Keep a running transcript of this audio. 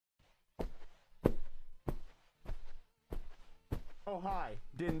Oh, hi.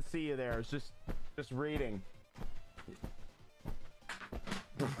 Didn't see you there. It's just reading.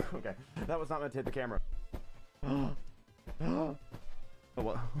 Okay, that was not meant to hit the camera. Oh,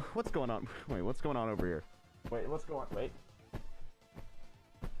 what's going on? Wait, what's going on over here? Wait, what's going on? Wait.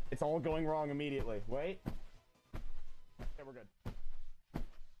 It's all going wrong immediately. Wait. Okay, we're good.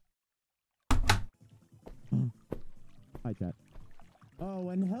 Hi, chat. Oh,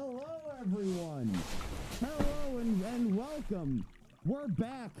 and hello, everyone. Hello and welcome. We're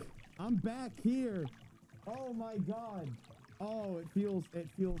back. I'm back here. Oh my God. Oh, it feels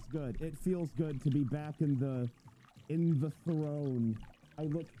good. It feels good to be back in the throne. I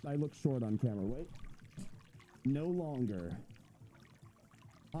look short on camera. Wait. No longer.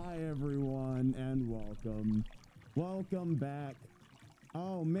 Hi, everyone, and welcome. Welcome back.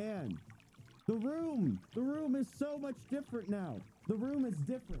 Oh man. The room is so much different now. The room is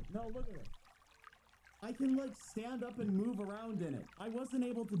different. No, look at it. I can like stand up and move around in it. I wasn't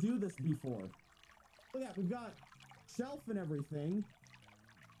able to do this before. Look at that, we've got shelf and everything.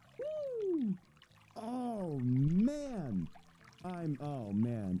 Woo! Oh man. I'm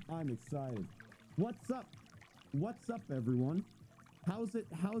excited. What's up? What's up, everyone? How's it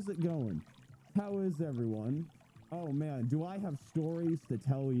going? How is everyone? Oh man, do I have stories to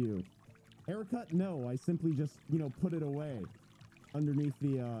tell you? Haircut? No, I simply just, put it away underneath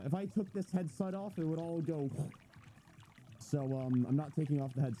the, if I took this headset off, it would all go. So, I'm not taking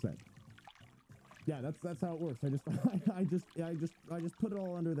off the headset. Yeah, that's how it works. I just put it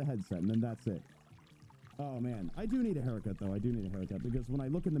all under the headset and then that's it. Oh man, I do need a haircut though. I do need a haircut because when I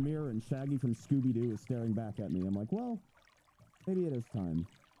look in the mirror and Shaggy from Scooby-Doo is staring back at me, I'm like, well, maybe it is time.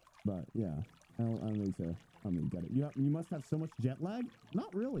 But yeah, I need to get it. You must have so much jet lag?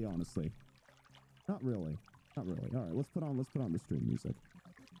 Not really, honestly. Not really. All right, let's put on the stream music.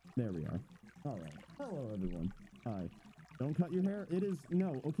 There we are. All right. Hello, everyone. Hi. Don't cut your hair. It is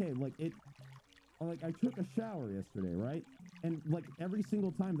okay. I took a shower yesterday, right? And like every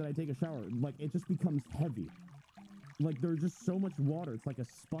single time that I take a shower, like it just becomes heavy. Like there's just so much water. It's like a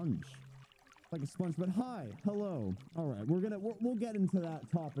sponge. Like a sponge. But hi, hello. All right, we'll get into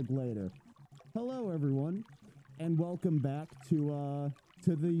that topic later. Hello, everyone, and welcome back to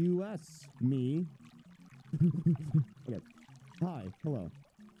the U.S. Me. Okay. Hi. Hello.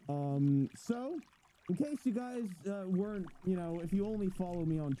 So, in case you guys weren't, if you only follow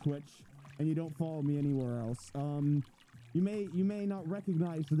me on Twitch and you don't follow me anywhere else, you may not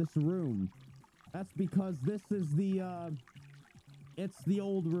recognize this room. That's because this is it's the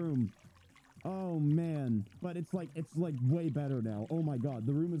old room. Oh man, but it's like way better now. Oh my God,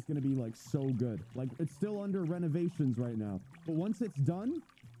 the room is gonna be like so good. Like it's still under renovations right now, but once it's done,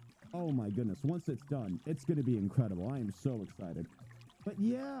 oh my goodness, once it's done, it's gonna be incredible. I am so excited. But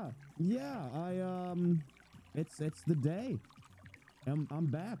yeah, it's the day. I'm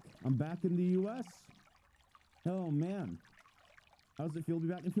back. I'm back in the U.S. Oh man, how does it feel to be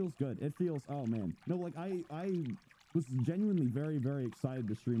back? It feels good. It feels, oh man, no, like I was genuinely very, very excited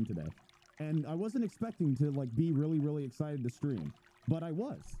to stream today. And I wasn't expecting to like be really, really excited to stream, but I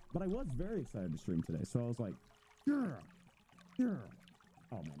was very excited to stream today. So I was like, yeah.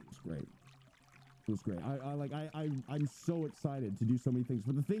 Oh man, it was great. It was great. I'm so excited to do so many things.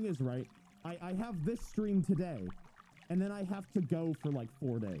 But the thing is, right, I have this stream today, and then I have to go for like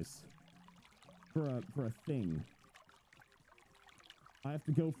 4 days for a thing. I have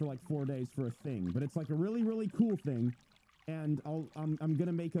to go for like 4 days for a thing, but it's like a really, really cool thing. And I'm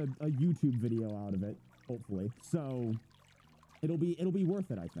gonna make a YouTube video out of it, hopefully. So it'll be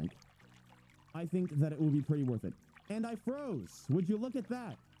worth it, I think. I think that it will be pretty worth it. And I froze. Would you look at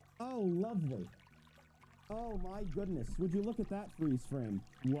that? Oh, lovely. Oh my goodness. Would you look at that freeze frame?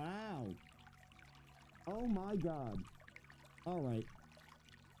 Wow. Oh my God. All right.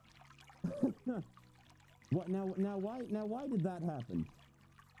 What now why did that happen?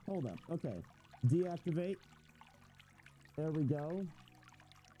 Hold up. Okay. Deactivate. There we go.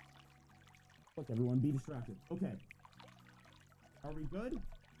 Look, everyone, be distracted. Okay. Are we good?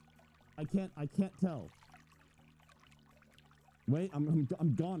 I can't tell. Wait, I'm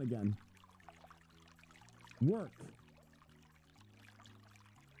gone again. Work.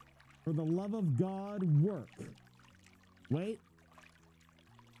 For the love of God, work. Wait.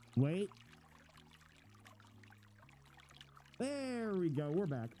 There we go. We're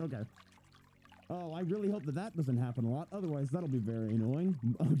back. Okay. Oh, I really hope that doesn't happen a lot. Otherwise, that'll be very annoying.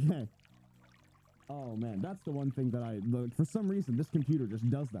 Okay. Oh, man. That's the one thing that for some reason, this computer just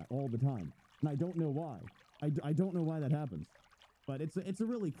does that all the time. And I don't know why. I don't know why that happens. But it's a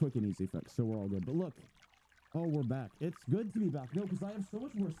really quick and easy fix, so we're all good. But look. Oh, we're back. It's good to be back. No, because I have so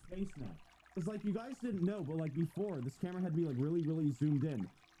much more space now. It's like you guys didn't know, but like before, this camera had to be like really, really zoomed in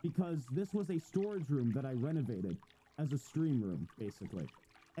because this was a storage room that I renovated as a stream room, basically.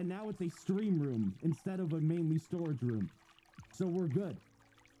 And now it's a stream room instead of a mainly storage room. So we're good.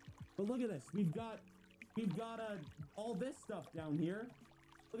 But look at this. We've got all this stuff down here.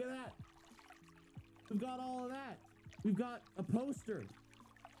 Look at that. We've got all of that. We've got a poster.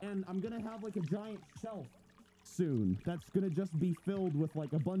 And I'm gonna have like a giant shelf soon that's gonna just be filled with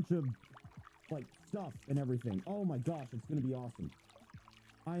like a bunch of like stuff and everything. Oh my gosh, it's gonna be awesome.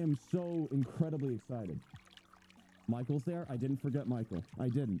 I am so incredibly excited. Michael's there. I didn't forget Michael. I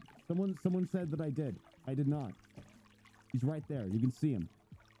didn't. Someone said that I did. I did not. He's right there. You can see him.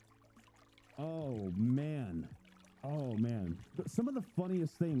 Oh man. Oh man. Some of the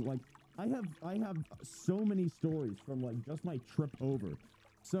funniest thing, like I have so many stories from like just my trip over.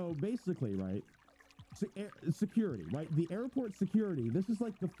 So basically, right? Security, right? The airport security. This is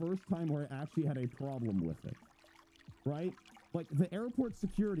like the first time where I actually had a problem with it. Right? Like the airport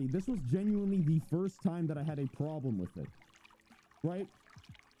security, this was genuinely the first time that I had a problem with it. Right?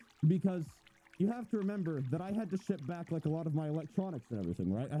 Because you have to remember that I had to ship back like a lot of my electronics and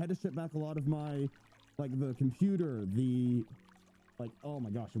everything, right? I had to ship back a lot of my, like the computer, like, oh my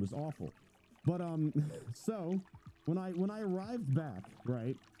gosh, it was awful. But, so when I arrived back,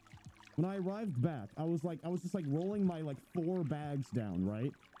 right? When I arrived back, I was just like rolling my like 4 bags down,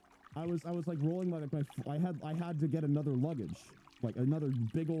 right? I was like rolling my, like I had to get another luggage, like another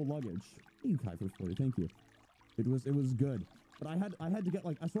big old luggage. Thank you, Kai, for 40. Thank you. It was good. But I had to get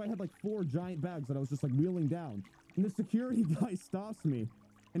like, so I had like 4 giant bags that I was just like wheeling down. And the security guy stops me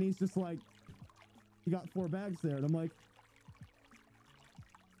and he's just like, you got 4 bags there. And I'm like,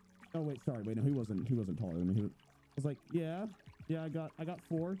 oh wait, sorry. Wait, no, he wasn't taller than me. I was like, yeah, I got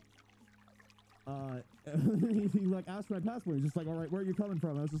 4. He like asked my passport. He's just like, all right, where are you coming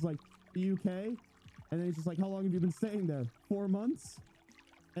from? I was just like, the UK. And then he's just like, how long have you been staying there? 4 months?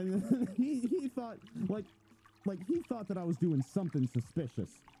 And then he thought he thought that I was doing something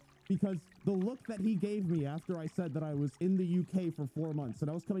suspicious because the look that he gave me after I said that I was in the UK for 4 months and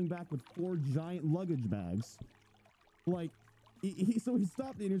I was coming back with 4 giant luggage bags, like so he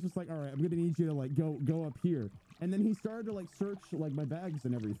stopped me and he was just like, all right, I'm gonna need you to like go up here. And then he started to like search like my bags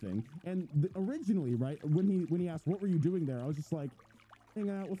and everything. And originally, right, when he asked what were you doing there, I was just like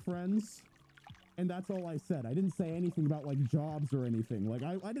hanging out with friends. And that's all I said. I didn't say anything about like jobs or anything. Like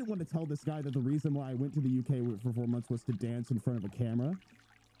I didn't want to tell this guy that the reason why I went to the UK for 4 months was to dance in front of a camera.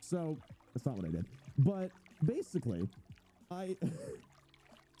 So that's not what I did. But basically, I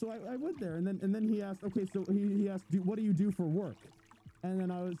went there and then he asked, okay, so he asked, what do you do for work? And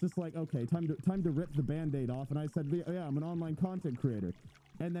then I was just like, okay, time to rip the Band-Aid off. And I said, yeah, I'm an online content creator.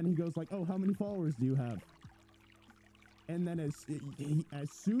 And then he goes like, oh, how many followers do you have? And then as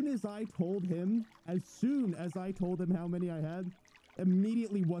soon as I told him how many I had,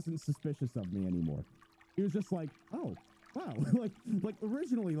 immediately wasn't suspicious of me anymore. He was just like, oh, wow. like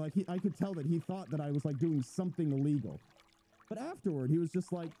originally, like I could tell that he thought that I was like doing something illegal. But afterward, he was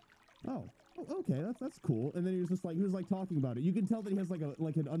just like, oh, okay, that's cool. And then he was like talking about it. You can tell that he has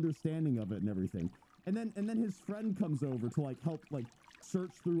like an understanding of it and everything. And then his friend comes over to like help like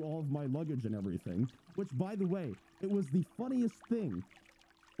search through all of my luggage and everything, which by the way, it was the funniest thing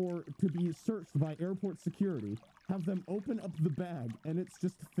to be searched by airport security, have them open up the bag and it's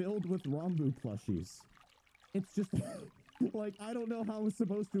just filled with Ranboo plushies. It's just like, I don't know how I was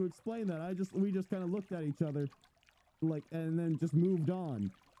supposed to explain that. We just kind of looked at each other like, and then just moved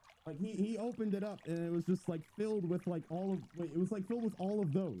on. Like he opened it up and it was just like filled with like it was like filled with all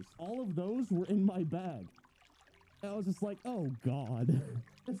of those. All of those were in my bag. And I was just like, oh God,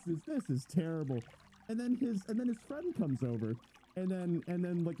 this is terrible. And then his friend comes over and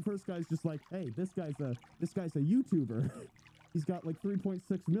then like the first guy's just like, hey, this guy's a YouTuber. He's got like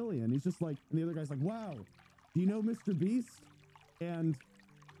 3.6 million. He's just like, and the other guy's like, wow, do you know Mr. Beast? And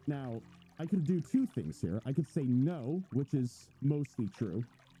now I could do 2 things here. I could say no, which is mostly true.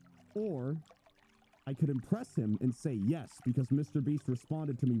 Or I could impress him and say yes, because Mr. Beast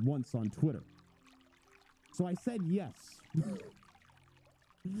responded to me once on Twitter. So I said yes.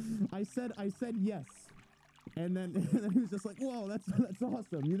 I said yes. And then he was just like, whoa, that's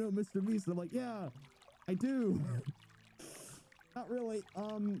awesome. You know Mr. Beast? And I'm like, yeah, I do. Not really.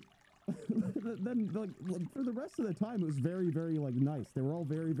 Then like for the rest of the time, it was very, very like nice. They were all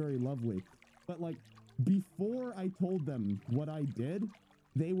very, very lovely. But like before I told them what I did,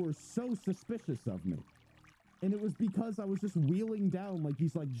 they were so suspicious of me. And it was because I was just wheeling down like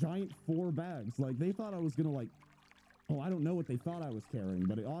these like giant 4 bags. Like they thought I was gonna like, oh, I don't know what they thought I was carrying,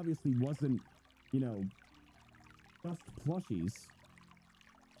 but it obviously wasn't, you know, just plushies.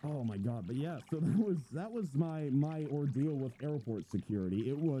 Oh my God. But yeah, so that was my ordeal with airport security.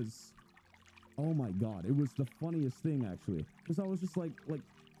 It was, oh my God, it was the funniest thing actually, because I was just like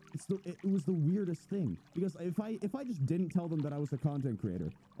it was the weirdest thing, because if I just didn't tell them that I was a content creator,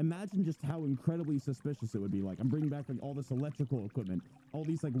 imagine just how incredibly suspicious it would be. Like, I'm bringing back like all this electrical equipment, all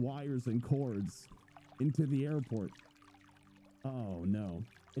these like wires and cords into the airport. Oh no,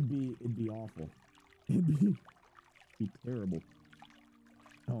 it'd be awful. Be terrible.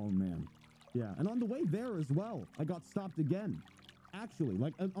 Oh man. Yeah, and on the way there as well, I got stopped again. Actually,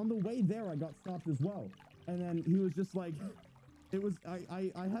 like on the way there, I got stopped as well. And then he was just like, it was,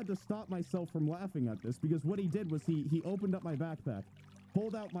 I had to stop myself from laughing at this, because what he did was he opened up my backpack,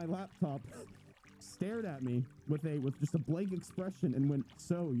 pulled out my laptop, stared at me with just a blank expression, and went,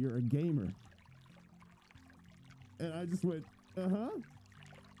 "So you're a gamer?" And I just went, "Uh-huh."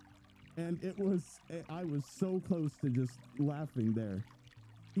 And I was so close to just laughing there.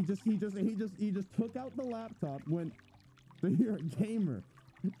 He just took out the laptop, went, "So you're a gamer,"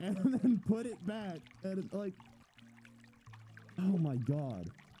 and then put it back, and it, like, oh my God,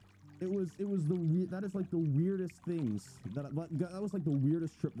 that is like the weirdest things that was like the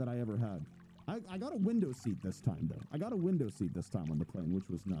weirdest trip that I ever had. I got a window seat this time though. I got a window seat this time on the plane, which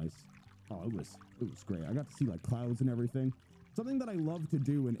was nice. Oh, it was great. I got to see like clouds and everything. Something that I love to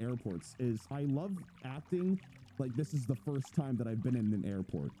do in airports is I love acting like this is the first time that I've been in an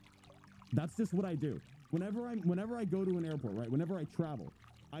airport. That's just what I do. Whenever I go to an airport, right? Whenever I travel,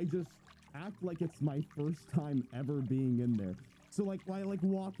 I just act like it's my first time ever being in there. So like I like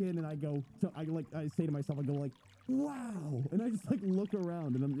walk in and I say to myself, I go like, "Wow," and I just like look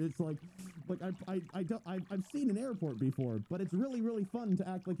around, and it's like I've seen an airport before, but it's really fun to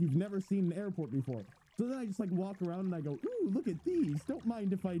act like you've never seen an airport before. So then I just like walk around and I go, "Ooh, look at these. Don't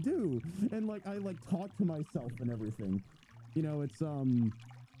mind if I do." And like I like talk to myself and everything. You know, it's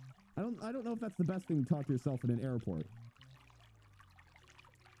I don't know if that's the best thing to talk to yourself in an airport.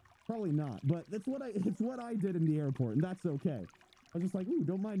 Probably not, but it's what I did in the airport, and that's okay. I was just like, "Ooh,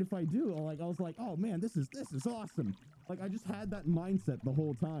 don't mind if I do." I was like, "Oh man, this is awesome." Like I just had that mindset the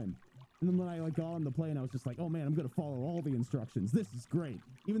whole time. And then when I like got on the plane, I was just like, "Oh man, I'm gonna follow all the instructions. This is great."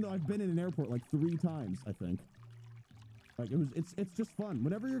 Even though I've been in an airport like 3 times, I think. Like it's just fun.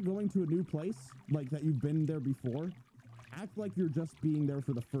 Whenever you're going to a new place, like that you've been there before, act like you're just being there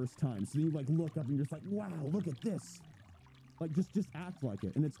for the first time. So you like look up and you're just like, "Wow, look at this." Like just act like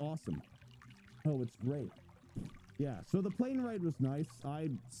it, and it's awesome. Oh, it's great. Yeah, so the plane ride was nice. I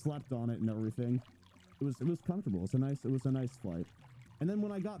slept on it and everything. It was comfortable. It was a nice flight. And then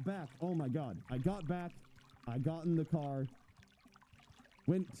when I got back, oh my God, I got back, I got in the car,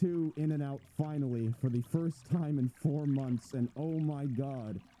 went to In-N-Out finally for the first time in 4 months, and oh my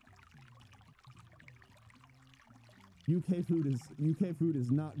God, UK food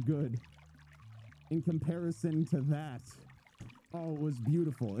is not good in comparison to that. Oh, it was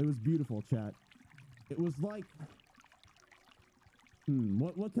beautiful. It was beautiful, chat. It was like,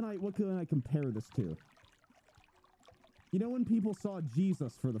 what can I compare this to? You know when people saw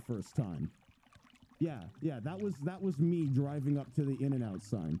Jesus for the first time? Yeah, that was me driving up to the In-N-Out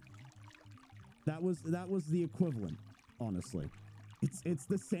sign. That was the equivalent, honestly. It's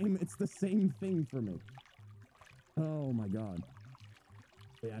the same thing for me. Oh my God.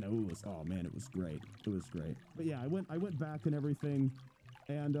 Yeah, no, it was great. It was great. But yeah, I went back and everything.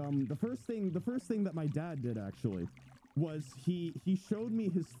 And the first thing that my dad did actually was he showed me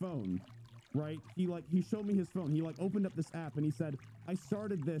his phone, right? He showed me his phone. He like opened up this app and he said, "I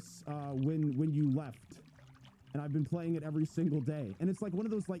started this when you left, and I've been playing it every single day." And it's like one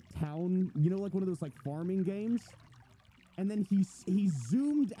of those like town, like one of those like farming games. And then he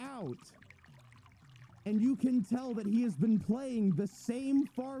zoomed out, and you can tell that he has been playing the same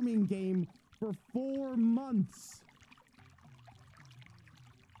farming game for 4 months.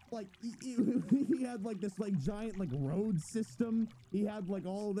 Like he had like this like giant like road system. He had like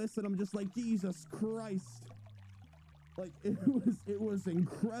all this, and I'm just like, Jesus Christ. Like it was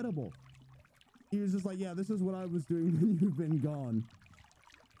incredible. He was just like, "Yeah, this is what I was doing when you've been gone."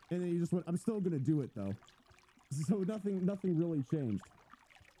 And then he just went, "I'm still gonna do it though." So nothing really changed.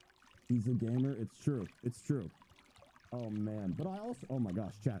 He's a gamer. It's true. It's true. Oh man. But I also, oh my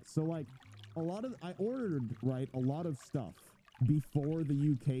gosh, chat. So like I ordered, right, a lot of stuff before the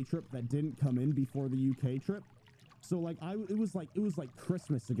UK trip that didn't come in before the UK trip. So like it was like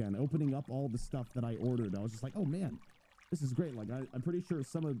Christmas again, opening up all the stuff that I ordered. I was just like, "Oh man, this is great." Like I'm pretty sure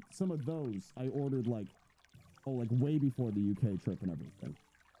some of those I ordered like way before the UK trip and everything.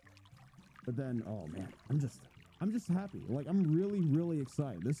 But then, oh man, I'm just happy. Like I'm really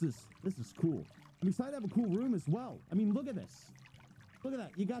excited. This is cool. I'm excited to have a cool room as well. I mean, look at this. Look at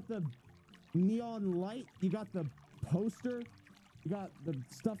that. You got the neon light. You got the poster. You got the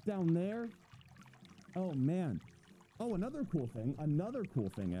stuff down there. Oh, man. Oh, another cool thing. Another cool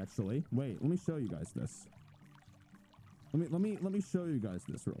thing, actually. Wait, let me show you guys this. Let me show you guys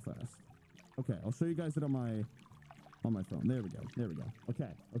this real fast. Okay, I'll show you guys it on my phone. There we go. There we go.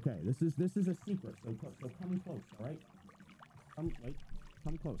 Okay. Okay. This is a secret. So come close, all right?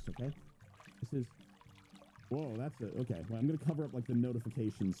 Come close, okay? This is. Whoa, that's it. Okay. Well, I'm gonna cover up like the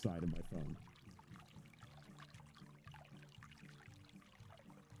notifications side of my phone.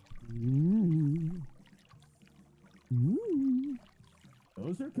 Ooh. Ooh.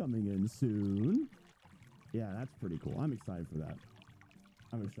 Those are coming in soon. Yeah, that's pretty cool. I'm excited for that.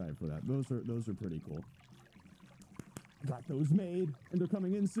 I'm excited for that. Those are pretty cool. Got those made, and they're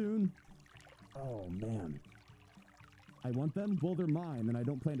coming in soon. Oh, man. I want them? Well, they're mine, and I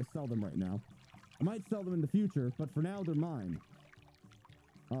don't plan to sell them right now. I might sell them in the future, but for now, they're mine.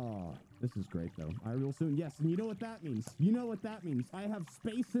 Oh, this is great, though. I will soon. Yes, and you know what that means. You know what that means. I have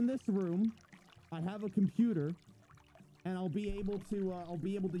space in this room. I have a computer, and I'll be able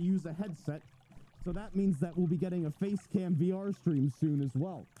to use a headset. So that means that we'll be getting a Facecam VR stream soon as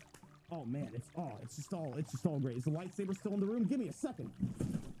well. Oh man, it's just all great. Is the lightsaber still in the room? Give me a second.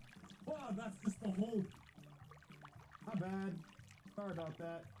 Wow, that's just the whole. My bad. Sorry about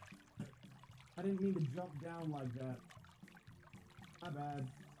that. I didn't mean to jump down like that. My bad.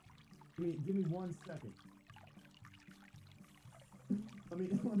 Give me 1 second. Let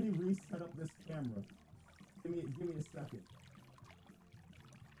me reset up this camera. Give me a second.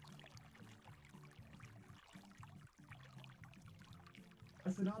 I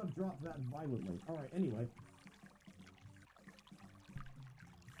should not have dropped that violently. All right. Anyway,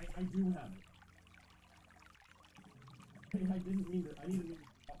 I do have it. I didn't mean to. I didn't mean to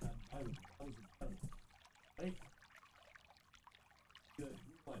drop that violently. That was a joke. Hey. Good.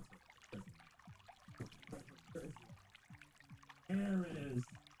 There it is.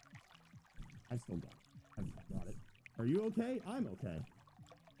 I still got it. I got it. Are you okay? I'm okay.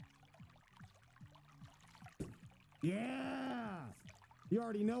 Yeah! You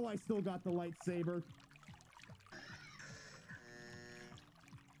already know I still got the lightsaber.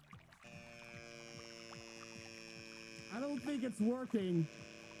 I don't think it's working.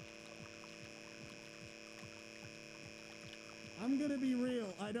 I'm gonna be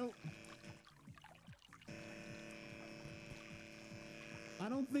real. I don't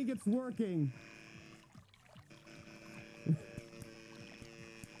think it's working.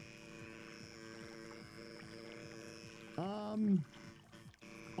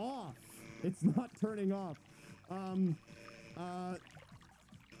 Off. It's not turning off.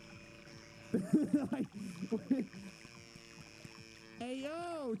 Hey,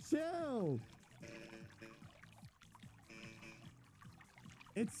 yo, chill.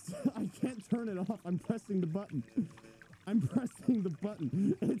 I can't turn it off. I'm pressing the button. I'm pressing the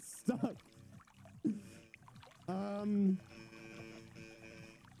button. It's stuck.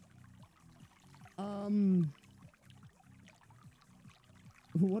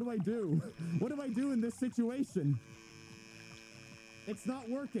 What do I do? What do I do in this situation? It's not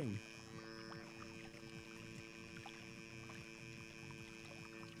working.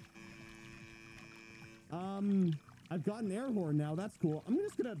 I've got an air horn now. That's cool. I'm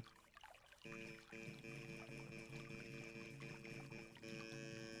just gonna...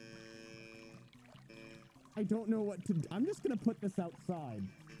 I don't know what to... I'm just gonna put this outside.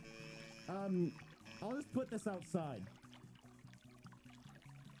 I'll just put this outside.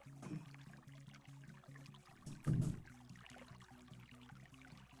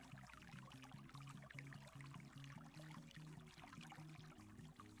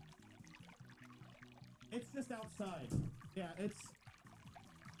 It's just outside. Yeah, it's...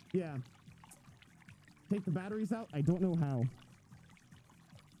 Yeah. Take the batteries out? I don't know how.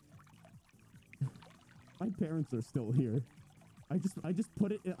 My parents are still here. I just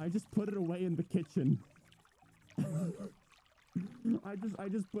put it away in the kitchen. I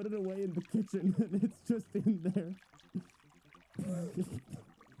just put it away in the kitchen and it's just in there.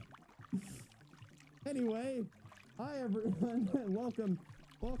 Anyway, hi everyone.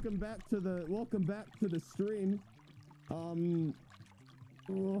 Welcome back to the stream.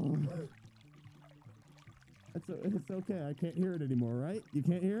 It's okay. I can't hear it anymore, right? You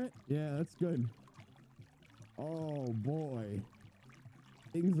can't hear it? Yeah, that's good. Oh boy.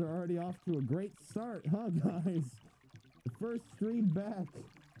 Things are already off to a great start, huh, guys? The first stream back.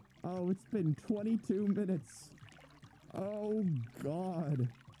 Oh, it's been 22 minutes. Oh, God.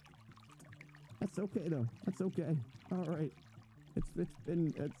 That's okay, though. That's okay. All right. It's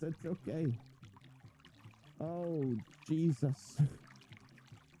okay. Oh, Jesus.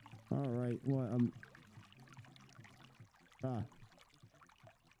 All right. What?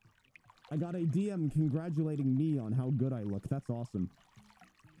 I got a DM congratulating me on how good I look. That's awesome.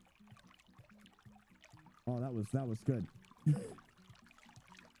 Oh, that was good.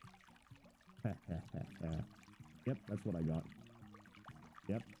 Yep, that's what I got.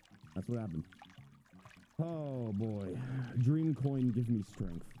 Yep, that's what happened. Oh boy, Dream Coin give me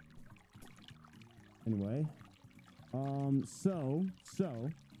strength. Anyway, so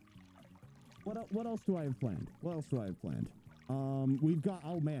what else do I have planned? What else do I have planned? We've got,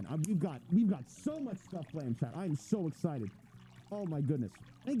 oh man, we've got so much stuff planned, chat. I'm so excited. Oh my goodness.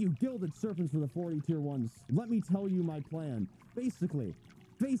 Thank you, Gilded Serpents, for the 40 tier 1s. Let me tell you my plan. Basically,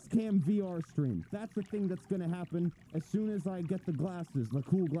 Facecam VR stream. That's the thing that's gonna happen as soon as I get the glasses, the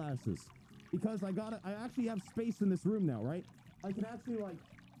cool glasses. Because I actually have space in this room now, right? I can actually like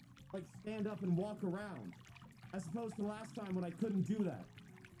stand up and walk around. As opposed to last time when I couldn't do that.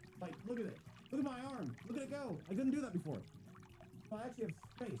 Like, look at it. Look at my arm. Look at it go. I couldn't do that before. So I actually have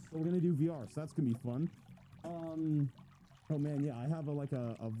space. So we're gonna do VR, so that's gonna be fun. Oh man, yeah, I have a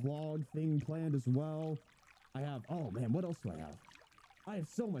vlog thing planned as well. I have, oh man, what else do I have? I have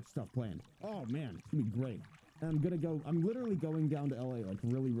so much stuff planned. Oh man, it's gonna be great. And I'm literally going down to LA like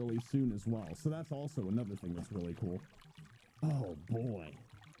really, really soon as well. So that's also another thing that's really cool. Oh boy.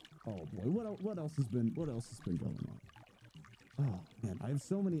 Oh boy, what else has been going on? Oh man, I have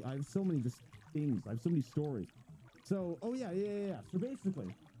so many just things. I have so many stories. So, oh yeah. So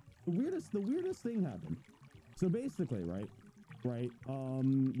basically, the weirdest thing happened. So basically, right, like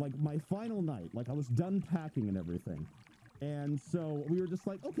my final night, like I was done packing and everything. And so we were just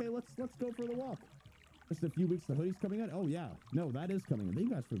like, okay, let's go for the walk. Just a few weeks, the hoodie's coming out. Oh yeah, no, that is coming. Thank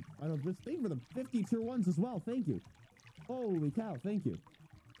you guys for, thank you for the 50 tier 1s as well. Thank you. Holy cow, thank you.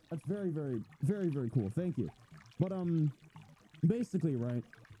 That's very, very, very, very cool. Thank you. But basically, right,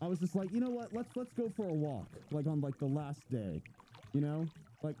 I was just like, you know what? Let's go for a walk, like on like the last day, you know,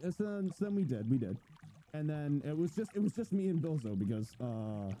 like so then we did, and then it was just me and Bilzo because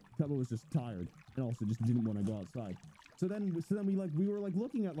Tubba was just tired and also just didn't want to go outside. So then we were like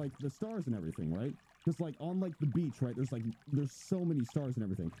looking at like the stars and everything, right? Because like on like the beach, right? There's so many stars and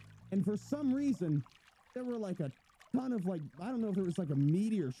everything, and for some reason there were like a ton of like, I don't know if there was like a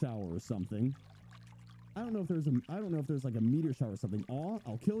meteor shower or something. I don't know if there's like a meteor shower or something.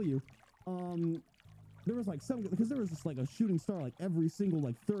 I'll kill you. There was like because there was just like a shooting star like every single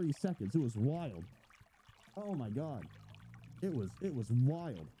like 30 seconds. It was wild. Oh my god. It was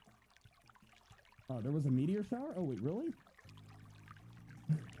wild. There was a meteor shower? Oh wait, really?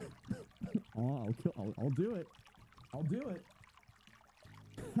 Oh, I'll do it. I'll do it.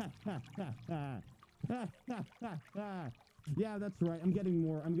 Yeah, that's right. I'm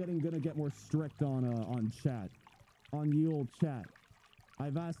gonna get more strict on chat, on the old chat.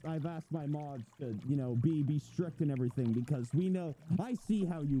 I've asked my mods to, you know, be strict and everything because we know, I see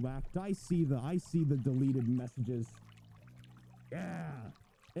how you act. I see the deleted messages. Yeah,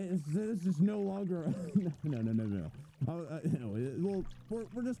 it's just no longer. No. Well,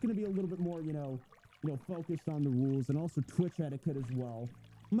 we're just gonna be a little bit more, you know, focused on the rules and also Twitch etiquette as well.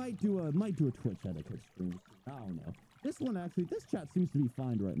 Might do a Twitch etiquette stream. I don't know. This chat seems to be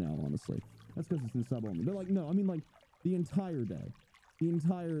fine right now, honestly. That's because it's in sub only. But like, no, I mean like the entire day.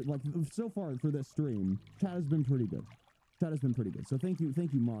 Like so far for this stream, chat has been pretty good. So thank you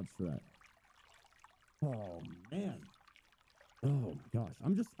mods for that. Oh man. Oh gosh.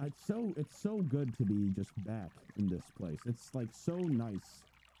 It's so good to be just back in this place. It's like so nice.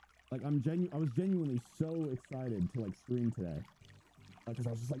 Like I was genuinely so excited to like stream today. Because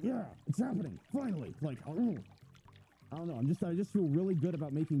I was just like, yeah, it's happening, finally. Like, I don't know. I just feel really good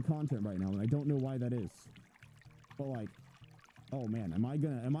about making content right now, and I don't know why that is. But like, oh man, am I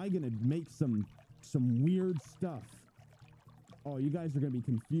gonna make some weird stuff? Oh, you guys are gonna be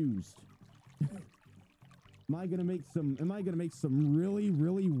confused. Am I gonna make some really,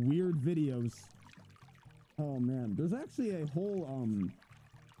 really weird videos? Oh man, there's actually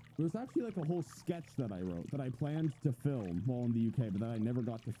like a whole sketch that I wrote that I planned to film while in the UK, but that I never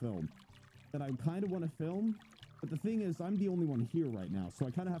got to film. That I kind of want to film, but the thing is, I'm the only one here right now, so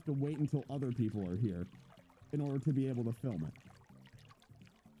I kind of have to wait until other people are here in order to be able to film it.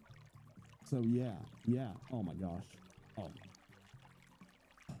 So yeah. Oh my gosh. Oh.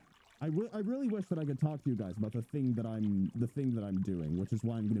 I really wish that I could talk to you guys about the thing that I'm doing, which is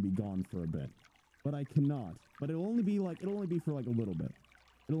why I'm going to be gone for a bit. But I cannot. But it'll only be for like a little bit.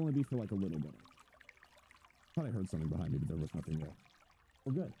 It'll only be for like a little bit. Thought I heard something behind me, but there was nothing there.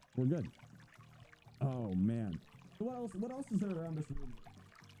 We're good. Oh man. So what else is there around this room?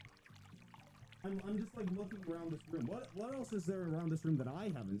 I'm just like looking around this room. What else is there around this room that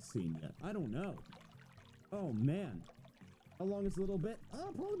I haven't seen yet? I don't know. Oh man. How long is a little bit?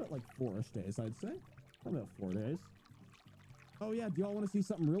 Probably about like 4-ish days, I'd say. Probably about 4 days. Oh yeah, do y'all want to see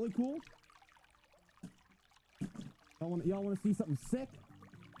something really cool? Y'all want to see something sick?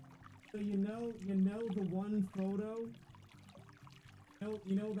 So you know the one photo?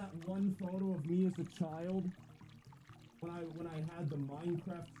 You know that one photo of me as a child? When I had the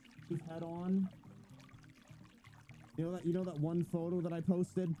Minecraft head on? You know that one photo that I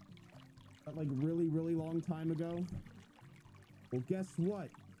posted? That like really, really long time ago? Well, guess what?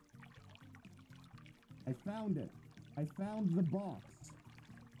 I found it. I found the box.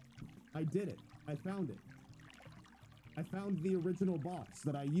 I did it. I found it. I found the original box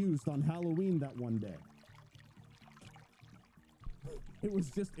that I used on Halloween that one day. It was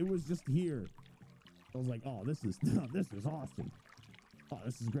just here. I was like, oh, this is awesome. Oh,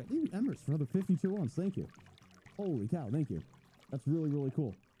 this is great. Ooh, Embers for another 52 ones. Thank you. Holy cow, thank you. That's really, really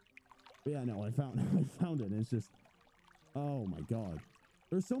cool. But yeah, no, I found it, and it's just, oh my god.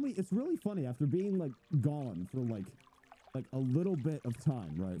 There's so many, it's really funny after being like gone for like a little bit of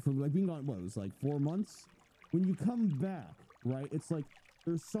time, right? From like being gone, what, it was like 4 months? When you come back, right, it's like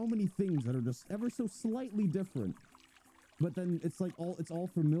there's so many things that are just ever so slightly different, but then it's like it's all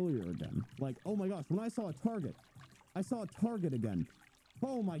familiar again. Like, oh my gosh, when I saw a Target again.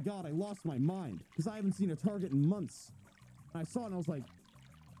 Oh my god, I lost my mind because I haven't seen a Target in months. And I saw it and I was like,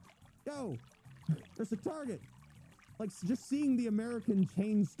 yo, there's a Target. Like, just seeing the American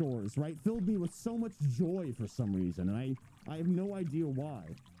chain stores, right, filled me with so much joy for some reason, and I have no idea why.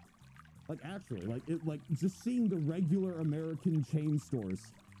 Like, actually, like just seeing the regular American chain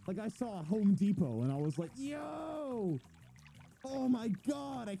stores. Like, I saw a Home Depot, and I was like, yo! Oh my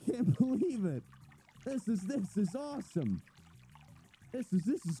god, I can't believe it! This is awesome! This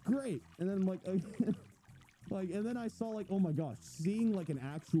is great! And then, like, and then I saw, like, oh my gosh, seeing, like, an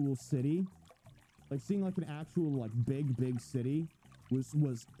actual city, like, seeing, like, an actual, like, big city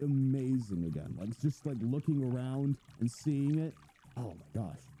was amazing again. Like, just, like, looking around and seeing it. Oh my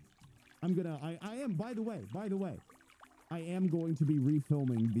gosh. I am, by the way, I am going to be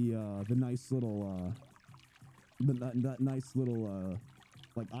refilming the nice little, that nice little,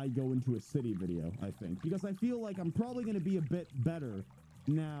 like, I go into a city video, I think. Because I feel like I'm probably going to be a bit better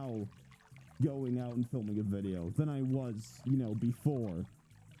now going out and filming a video than I was, you know, before.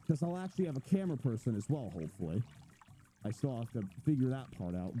 Because I'll actually have a camera person as well, hopefully. I still have to figure that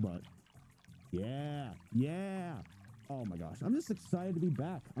part out, but yeah. Oh my gosh, I'm just excited to be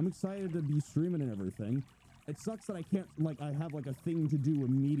back. I'm excited to be streaming and everything. It sucks that I can't, like, I have, like, a thing to do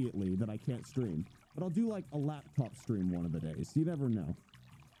immediately that I can't stream. But I'll do, like, a laptop stream one of the days. You never know.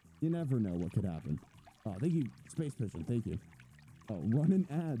 You never know what could happen. Oh, thank you, Space Pigeon, thank you. Oh, run an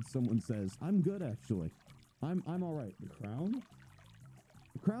ad, someone says. I'm good, actually. I'm all right. The crown?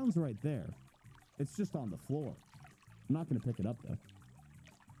 The crown's right there. It's just on the floor. I'm not going to pick it up, though. I'm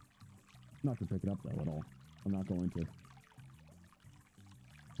not going to pick it up, though, at all. I'm not going to.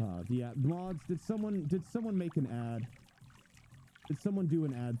 The mods, did someone make an ad? Did someone do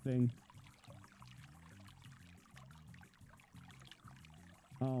an ad thing?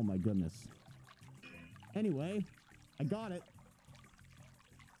 Oh my goodness. Anyway, I got it.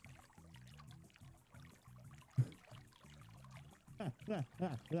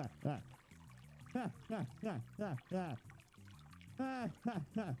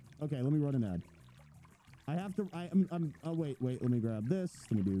 Okay, let me run an ad. I have to, oh, wait, let me grab this,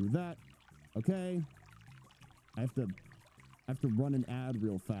 let me do that. Okay. I have to run an ad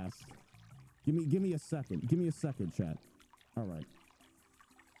real fast. Give me a second, chat. All right.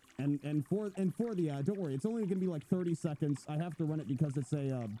 And for the ad, don't worry, it's only gonna be like 30 seconds. I have to run it because it's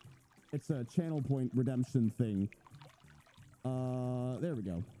a channel point redemption thing. There we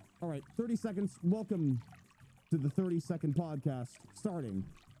go. All right, 30 seconds. Welcome to the 30-second podcast starting.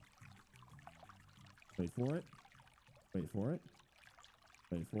 Wait for it.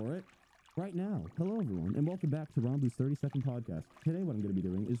 Right now. Hello, everyone, and welcome back to Ranboo's 30-second podcast. Today, what I'm going to be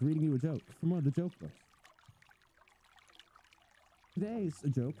doing is reading you a joke from one of the joke books. Today's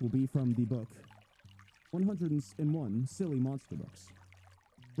joke will be from the book 101 Silly Monster Books,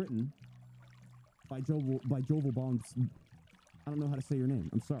 written by Jovel Bonds. I don't know how to say your name.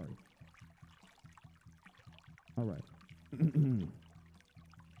 I'm sorry. All right.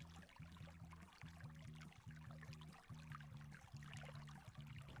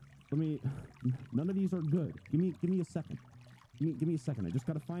 None of these are good. Give me a second. Give me a second. I just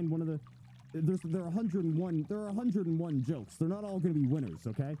gotta find one of the. There are 101. There are 101 jokes. They're not all gonna be winners,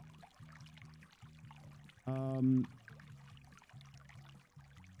 okay?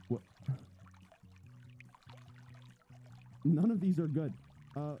 What? None of these are good.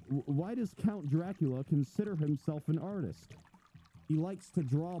 Why does Count Dracula consider himself an artist? He likes to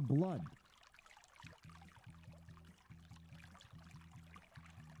draw blood.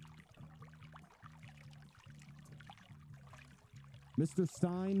 Mr.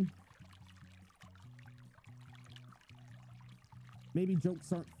 Stein, maybe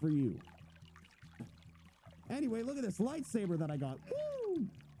jokes aren't for you. Anyway, look at this lightsaber that I got. Woo!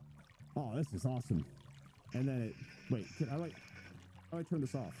 Oh, this is awesome. And then it... Wait, how do I turn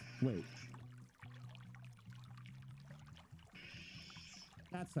this off? Wait.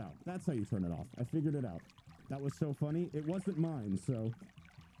 That's how you turn it off. I figured it out. That was so funny. It wasn't mine, so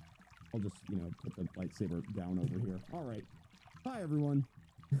I'll just, you know, put the lightsaber down over here. All right. Hi, everyone.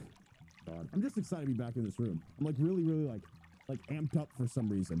 God, I'm just excited to be back in this room. I'm like really, really like amped up for some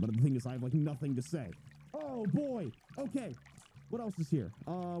reason. But the thing is, I have like nothing to say. Oh boy. Okay. What else is here?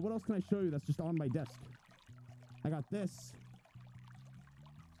 What else can I show you that's just on my desk? I got this.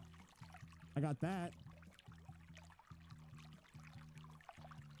 I got that.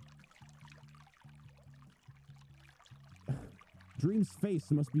 Dream's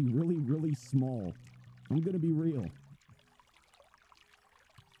face must be really, really small. I'm gonna be real.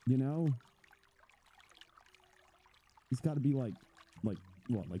 You know? He's got to be like what,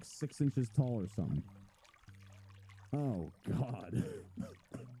 like 6 inches tall or something. Oh, God.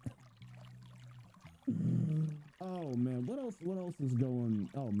 Oh, man. What else is going?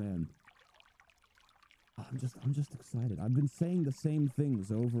 Oh, man. I'm just excited. I've been saying the same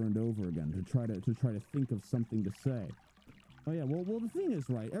things over and over again to try to think of something to say. Oh yeah, well the thing is,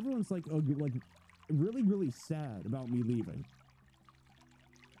 right, everyone's like really, really sad about me leaving.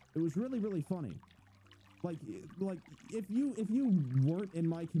 It was really, really funny. Like if you weren't in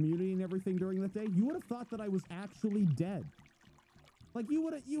my community and everything during that day, you would have thought that I was actually dead. Like you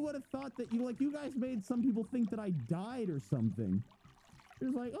would have thought that you guys made some people think that I died or something. It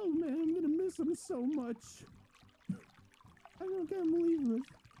was like, oh man, I'm gonna miss him so much. I can't believe this.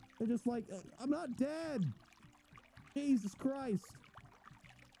 They're just like, I'm not dead. Jesus Christ.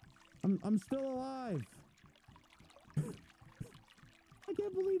 I'm still alive. I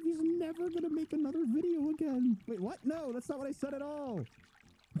can't believe he's never gonna make another video again. Wait, what? No, that's not what I said at all.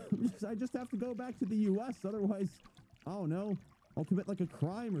 I just have to go back to the US, otherwise, I don't know, I'll commit like a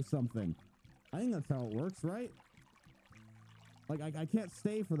crime or something. I think that's how it works, right? Like, I can't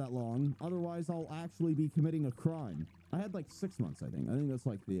stay for that long, otherwise I'll actually be committing a crime. I had like 6 months, I think. I think that's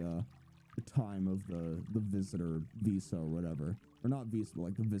like the time of the visitor visa or whatever. Or not visa, but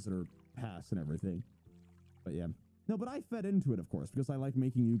like the visitor pass and everything. But yeah. No, but I fed into it, of course, because I like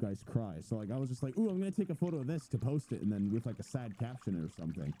making you guys cry. So like I was just like, ooh, I'm gonna take a photo of this to post it, and then with like a sad caption or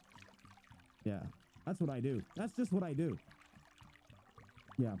something. Yeah. That's what I do. That's just what I do.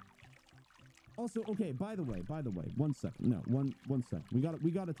 Yeah. Also, okay, by the way, 1 second. No, one second.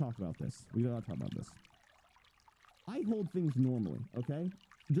 We gotta talk about this. I hold things normally, okay?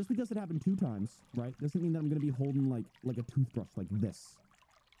 Just because it happened 2 times, right, doesn't mean that I'm gonna be holding like a toothbrush like this.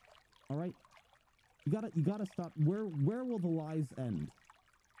 All right? You gotta stop. Where will the lies end?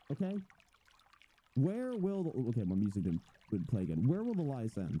 Okay? Okay, my music didn't play again. Where will the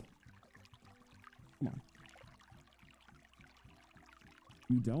lies end? Come on.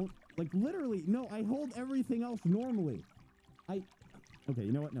 You don't? Like, literally, no, I hold everything else normally. Okay,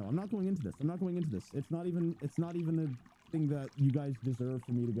 you know what? No, I'm not going into this. It's not even a thing that you guys deserve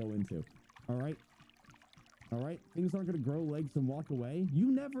for me to go into. All right? Things aren't going to grow legs and walk away.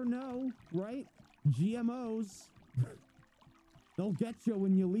 You never know, right? GMOs. They'll get you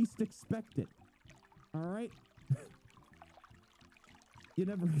when you least expect it. All right? You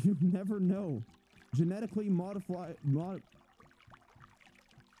never know. Genetically modified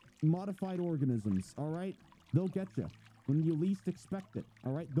organisms, all right? They'll get you when you least expect it,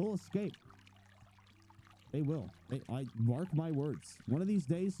 all right? They'll escape. They will. I mark my words. One of these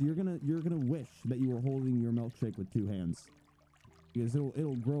days, you're gonna wish that you were holding your milkshake with 2 hands, because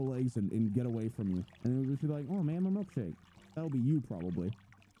it'll grow legs and get away from you, and it'll just be like, oh man, my milkshake. That'll be you probably.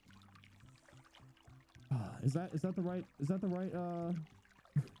 Is that the right?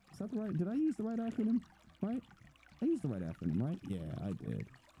 Did I use the right acronym? Right? I used the right acronym, right? Yeah,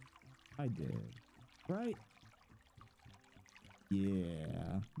 I did. Right?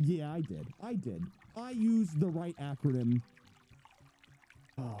 Yeah, I did. I used the right acronym.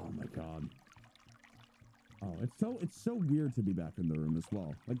 Oh my god. Oh, it's so weird to be back in the room as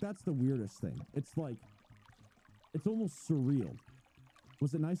well. Like, that's the weirdest thing. It's like, it's almost surreal.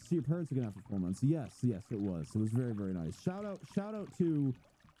 Was it nice to see your parents again after 4 months? Yes, it was. It was very, very nice. Shout out to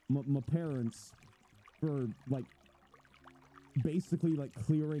my parents for, like, basically, like,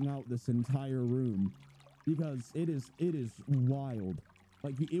 clearing out this entire room because it is wild.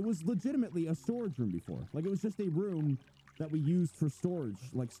 Like, it was legitimately a storage room before. Like, it was just a room that we used for storage,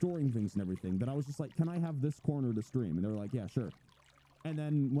 like storing things and everything, that I was just like, can I have this corner to stream? And they were like, yeah, sure. And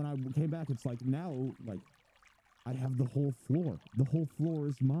then when I came back, it's like, now, like, I have the whole floor. The whole floor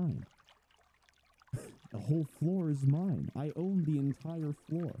is mine. The whole floor is mine. I own the entire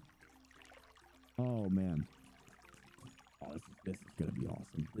floor. Oh, man. Oh, this is gonna be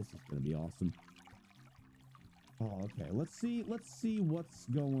awesome. This is gonna be awesome. Oh, okay. Let's see what's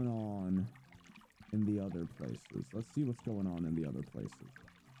going on in the other places. Let's see what's going on in the other places.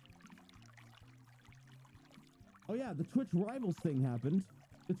 Oh yeah, the Twitch Rivals thing happened.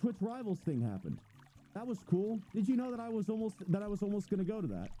 The Twitch Rivals thing happened. That was cool. Did you know that I was almost gonna go to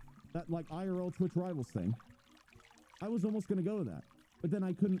that? That like IRL Twitch Rivals thing. I was almost gonna go to that. But then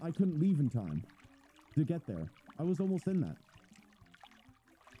I couldn't leave in time to get there. I was almost in that.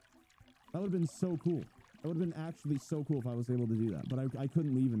 That would have been so cool. That would have been actually so cool if I was able to do that. But I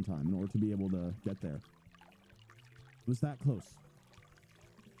couldn't leave in time in order to be able to get there. It was that close.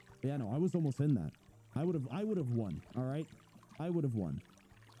 Yeah, no, I was almost in that. I would have won, all right? I would have won.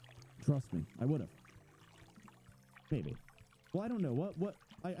 Trust me, I would have. Maybe. Well, I don't know. What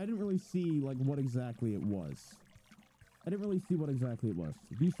I didn't really see, like, what exactly it was. I didn't really see what exactly it was.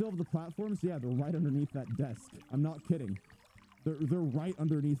 Do you still have the platforms? Yeah, they're right underneath that desk. I'm not kidding. They're right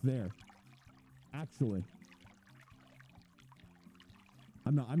underneath there. Actually.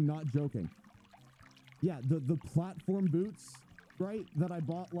 I'm not joking. Yeah, the platform boots, right, that I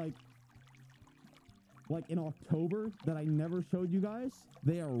bought like in October that I never showed you guys,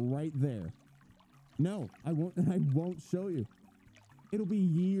 they are right there. No, I won't show you. It'll be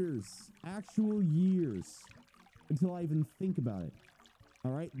years, actual years, until I even think about it.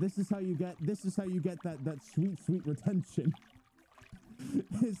 All right, this is how you get that sweet retention.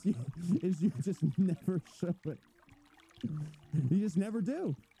 is you just never show it. You just never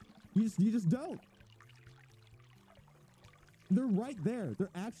do. You just don't. They're right there. They're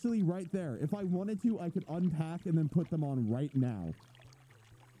actually right there. If I wanted to, I could unpack and then put them on right now.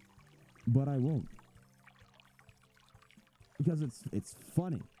 But I won't. Because it's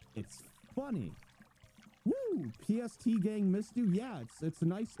funny. It's funny. Woo! PST gang missed you. Yeah, it's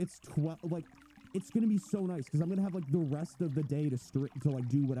nice. It's 12, like, it's gonna be so nice because I'm gonna have like the rest of the day to like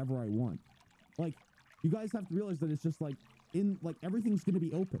do whatever I want. Like, you guys have to realize that it's just like everything's gonna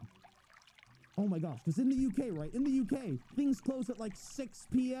be open. Oh my gosh, because in the UK, right? In the UK, things close at like 6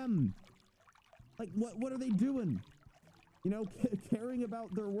 p.m. Like, what are they doing? You know, caring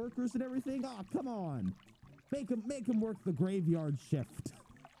about their workers and everything? Oh, come on. Make them work the graveyard shift.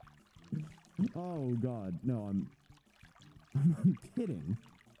 Oh God, no, I'm kidding.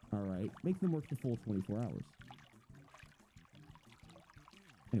 All right, make them work the full 24 hours.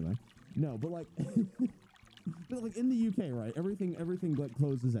 Anyway, no, but like, but like in the UK, right? Everything like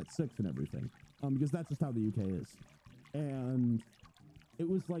closes at 6 and everything, because that's just how the UK is. And it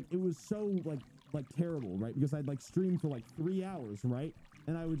was so like terrible, right? Because I'd like stream for like 3 hours, right?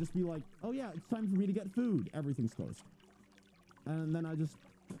 And I would just be like, oh yeah, it's time for me to get food. Everything's closed. And then I just,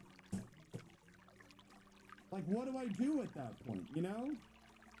 like, what do I do at that point, you know?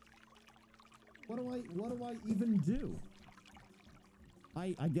 What do I even do?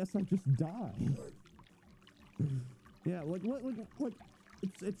 I guess I just die. Yeah, like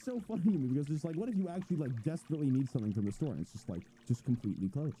it's so funny to me because it's like, what if you actually like desperately need something from the store and it's just completely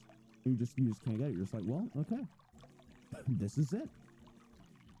closed? You just can't get it. You're just like, well, okay. This is it.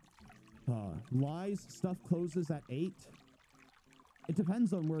 Lies, stuff closes at 8. It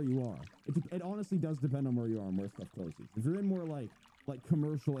depends on where you are. It honestly does depend on where you are and where stuff closes. If you're in more like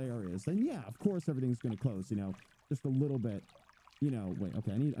commercial areas, then yeah, of course everything's gonna close, you know, just a little bit, you know. Wait,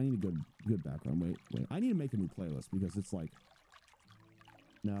 okay, I need a good background. Wait, I need to make a new playlist because it's like,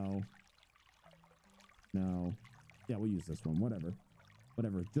 no, yeah, we'll use this one, whatever,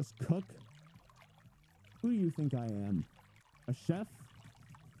 just cook. Who do you think I am? A chef?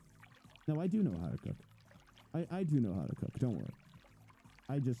 No, I do know how to cook. I do know how to cook, don't worry.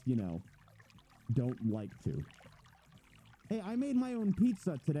 I just, you know, don't like to. Hey, I made my own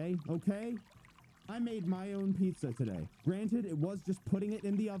pizza today, okay? I made my own pizza today. Granted, it was just putting it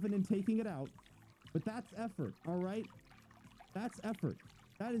in the oven and taking it out, but that's effort, all right? That's effort.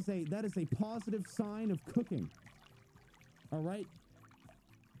 That is a positive sign of cooking. All right?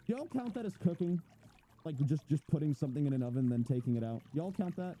 Y'all count that as cooking? Like just putting something in an oven then taking it out? Y'all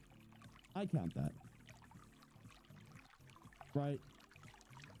count that? I count that. Right?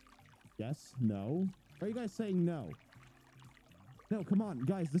 Yes? No? Are you guys saying no? No, come on,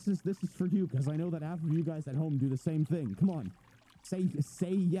 guys, this is for you, because I know that half of you guys at home do the same thing. Come on. Say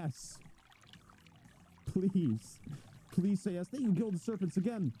yes. Please. Please say yes. Thank you, Guild of Serpents,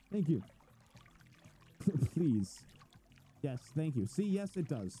 again. Thank you. Please. Yes, thank you. See, yes, it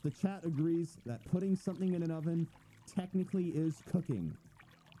does. The chat agrees that putting something in an oven technically is cooking.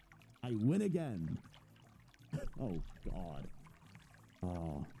 I win again. Oh, God.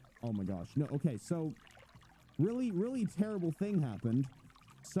 Oh my gosh. No, okay, so really terrible thing happened.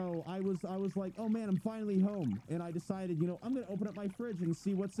 So I was like, oh man, I'm finally home. And I decided, you know, I'm going to open up my fridge and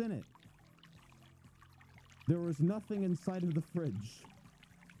see what's in it. There was nothing inside of the fridge.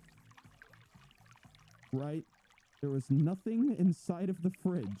 Right? There was nothing inside of the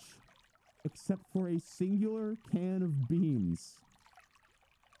fridge except for a singular can of beans.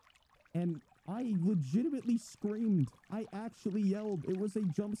 And I legitimately screamed. I actually yelled. It was a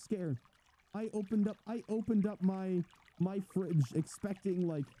jump scare. I opened up my fridge expecting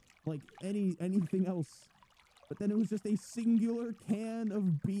like anything else. But then it was just a singular can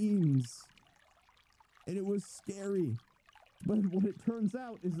of beans. And it was scary. But what it turns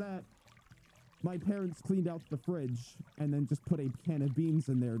out is that my parents cleaned out the fridge and then just put a can of beans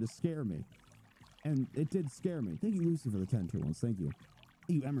in there to scare me. And it did scare me. Thank you, Lucy, for the 10 tier ones. Thank you.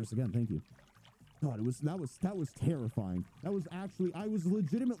 Thank you, Emrys, again. Thank you. God, that was terrifying. That was actually, I was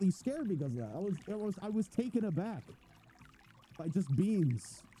legitimately scared because of that. I was taken aback by just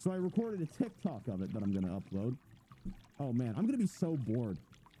beans. So I recorded a TikTok of it that I'm gonna upload. Oh man, I'm gonna be so bored.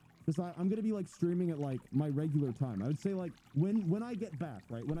 Because I'm gonna be like streaming at like my regular time. I would say like when I get back,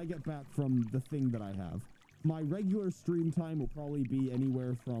 right? When I get back from the thing that I have, my regular stream time will probably be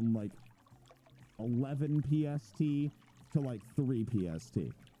anywhere from like 11 PST to like 3 PST.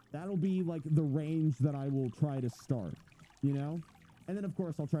 That'll be like the range that I will try to start, you know? And then of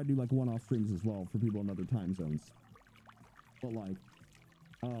course I'll try to do like one-off streams as well for people in other time zones. But like,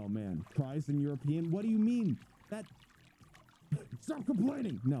 oh man, prize in European? What do you mean? That stop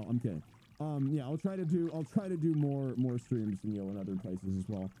complaining. No, I'm kidding. Yeah, I'll try to do more streams, you know, in other places as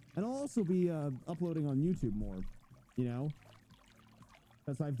well. And I'll also be uploading on YouTube more, you know?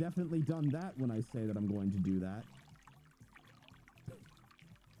 Because I've definitely done that when I say that I'm going to do that.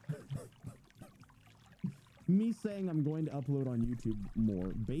 Me saying I'm going to upload on YouTube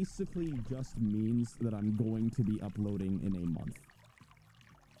more basically just means that I'm going to be uploading in a month.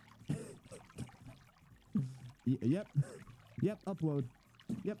 Yep. Yep, upload.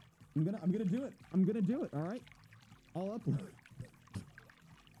 Yep. I'm gonna do it. I'm gonna do it, all right? I'll upload.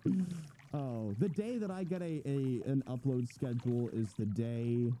 Oh, the day that I get an upload schedule is the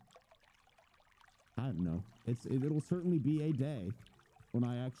day, I don't know. It'll certainly be a day when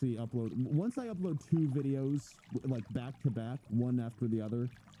I actually upload. Once I upload 2 videos like back to back, one after the other,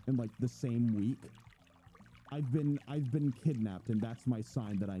 in like the same week, I've been kidnapped, and that's my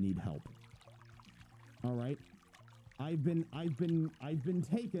sign that I need help. All right? I've been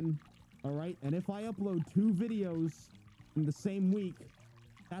taken, all right? And if I upload 2 videos in the same week,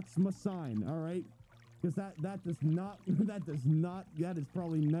 that's my sign, all right? Because that is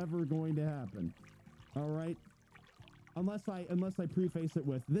probably never going to happen. All right? Unless I preface it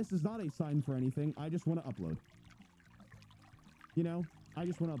with, this is not a sign for anything. I just want to upload. You know, I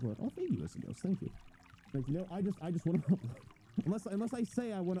just want to upload. Oh, thank you, Isagos. Thank you. Like, you know, I just want to upload. Unless I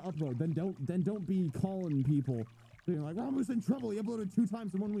say I want to upload, then don't be calling people being like, Ranboo's in trouble. He uploaded 2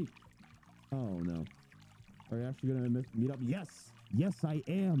 times in 1 week. Oh no. Are you actually gonna meet up? Yes. Yes, I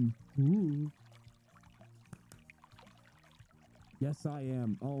am. Ooh. Yes, I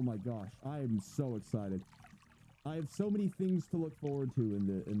am. Oh my gosh, I am so excited. I have so many things to look forward to in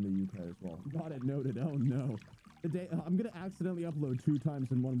the UK as well. Got it noted. Oh no. The day I'm gonna accidentally upload 2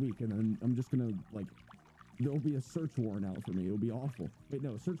 times in 1 week, and then I'm just gonna like, there'll be a search warrant out for me. It'll be awful. Wait,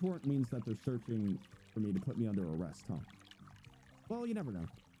 no, search warrant means that they're searching for me to put me under arrest, huh? Well, you never know.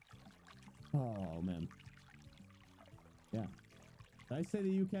 Oh man. Yeah. Did I say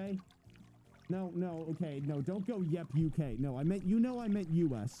the UK? No, okay, no, don't go yep UK. No, I meant, I meant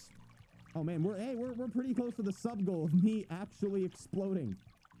US. Oh man, we're pretty close to the sub goal of me actually exploding.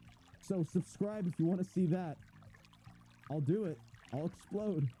 So subscribe if you want to see that. I'll do it. I'll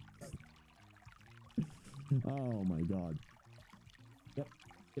explode. Oh my god. Yep,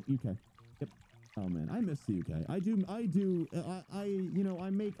 UK. Yep. Oh man, I miss the UK. I you know, I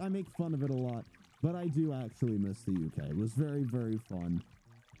make fun of it a lot, but I do actually miss the UK. It was very, very fun.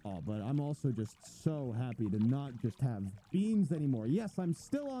 Oh, but I'm also just so happy to not just have beans anymore. Yes, I'm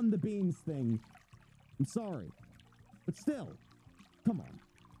still on the beans thing. I'm sorry. But still, come on.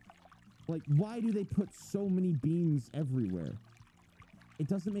 Like, why do they put so many beans everywhere? It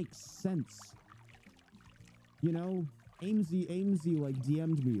doesn't make sense. You know, Amesy like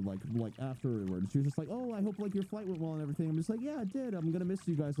DM'd me like afterwards. She was just like, oh, I hope like your flight went well and everything. I'm just like, yeah, it did. I'm gonna miss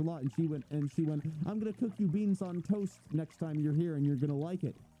you guys a lot. And she went, I'm gonna cook you beans on toast next time you're here, and you're gonna like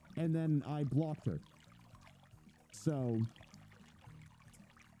it. And then I blocked her. So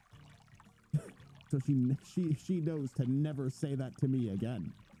she knows to never say that to me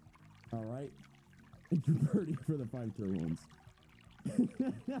again. All right. Thank you, Birdie, for the 5 tier ones.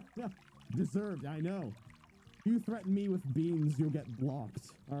 Deserved, I know. You threaten me with beans, you'll get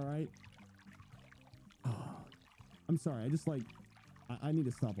blocked. All right. I'm sorry. I just like. I need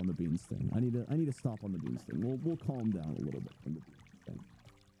to stop on the beans thing. I need to stop on the beans thing. We'll calm down a little bit on the beans thing.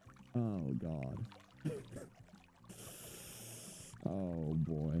 Oh God. Oh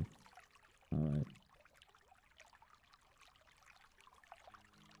boy. All right.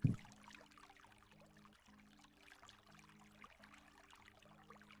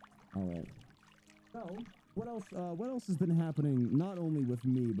 All right. So, what else? What else has been happening? Not only with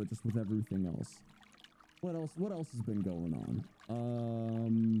me, but just with everything else. What else has been going on?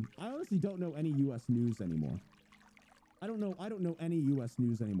 I honestly don't know any U.S. news anymore. I don't know any U.S.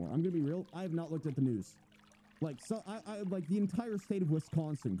 news anymore. I'm gonna be real. I have not looked at the news. Like, so I like the entire state of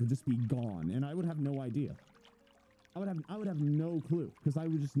Wisconsin could just be gone, and I would have no idea. I would have no clue because I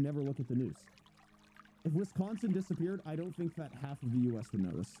would just never look at the news. If Wisconsin disappeared, I don't think that half of the U.S. would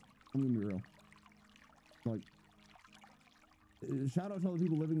notice. I'm gonna be real. Like, shout out to all the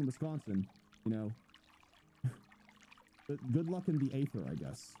people living in Wisconsin. You know, but good luck in the aether, I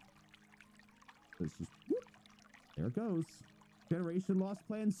guess. It's just whoop, there it goes. Generation lost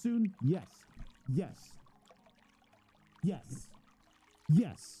plans soon. Yes. Yes. Yes.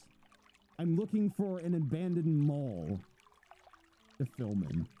 Yes. I'm looking for an abandoned mall to film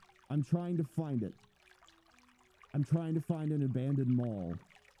in. I'm trying to find it. I'm trying to find an abandoned mall.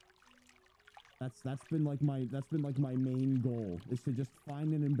 That's been like my main goal, is to just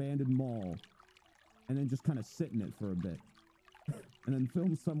find an abandoned mall and then just kind of sit in it for a bit and then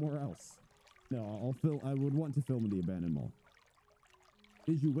film somewhere else. No, I would want to film in the abandoned mall.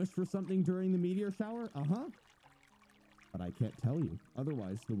 Did you wish for something during the meteor shower? Uh-huh. But I can't tell you.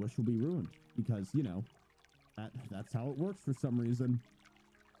 Otherwise, the wish will be ruined because, you know, that's how it works for some reason.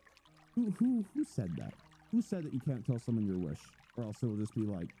 Who said that? Who said that you can't tell someone your wish, or else it'll just be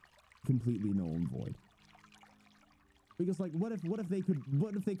like completely null and void? Because like, what if they could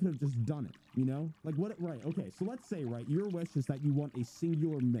have just done it? You know, like right? Okay, so let's say your wish is that you want a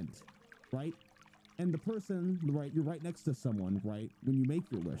singular mint, right? And the person, right, you're right next to someone, right, when you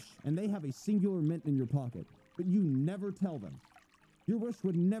make your wish, and they have a singular mint in your pocket, but you never tell them. Your wish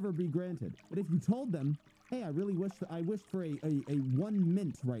would never be granted. But if you told them, hey, I wished for a 1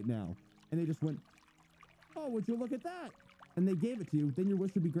 mint right now, and they just went, oh, would you look at that? And they gave it to you, then your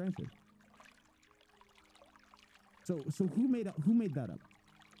wish would be granted. So who made that up?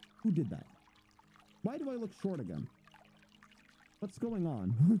 Who did that? Why do I look short again? What's going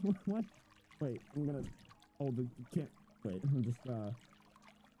on? What? Wait, I'm gonna. Oh, can't. Wait, I'm just. Alright.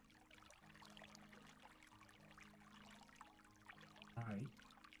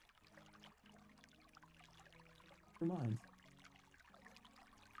 Never mind.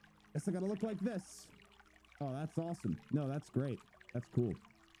 Guess I gotta look like this. Oh, that's awesome. No, that's great. That's cool.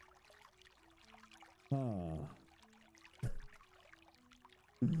 Oh.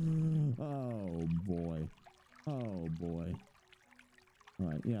 Oh boy. Oh boy. All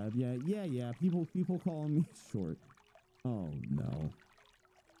right. Yeah. People calling me short. Oh no.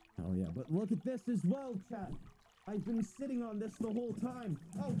 Oh yeah. But look at this as well, chat. I've been sitting on this the whole time.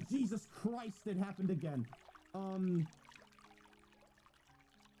 Oh Jesus Christ! It happened again.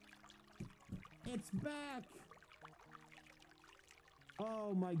 It's back.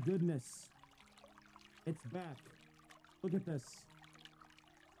 Oh my goodness. It's back. Look at this.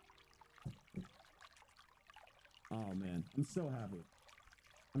 Oh man, I'm so happy.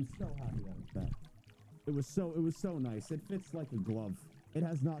 I'm so happy that it's back. It was so nice. It fits like a glove. It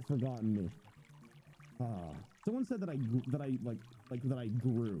has not forgotten me. Someone said that I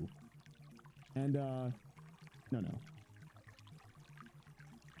grew. And no.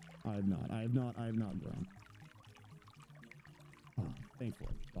 I have not grown. Oh,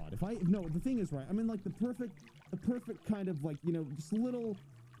 thankfully. God, the thing is, right, I'm in like the perfect kind of like, you know, just little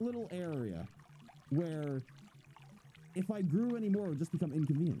area where if I grew anymore, it would just become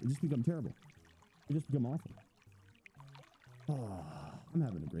inconvenient. It would just become terrible. It would just become awful. Oh, I'm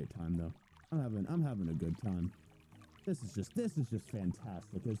having a great time though. I'm having a good time. This is just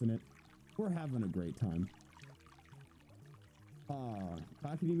fantastic, isn't it? We're having a great time.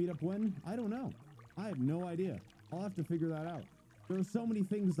 How can you meet up when? I don't know. I have no idea. I'll have to figure that out. There are so many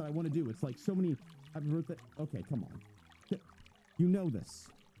things that I want to do. It's like so many. Happy birthday. Okay, come on. You know this.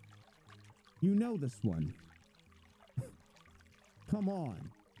 You know this one. Come on.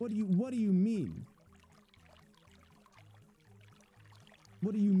 What do you mean?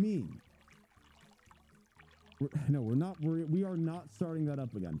 What do you mean? We are not starting that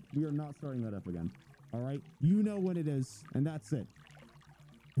up again. We are not starting that up again. All right? You know when it is, and that's it.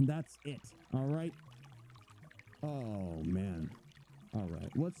 And that's it. All right? Oh, man. All right.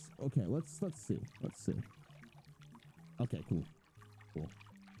 Let's see. Let's see. Okay, cool. Cool.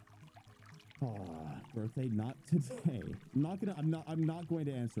 Oh, birthday not today. I'm not going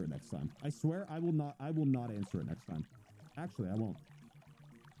to answer it next time. I swear I will not answer it next time. Actually, I won't.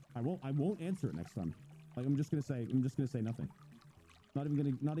 I won't answer it next time. Like I'm just gonna say nothing. Not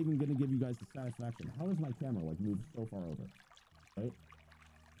even gonna give you guys the satisfaction. How is my camera like moved so far over? Right?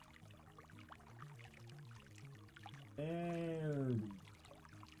 There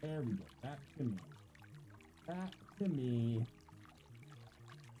we go. Back to me. Back to me.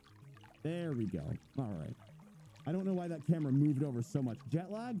 There we go. All right. I don't know why that camera moved over so much.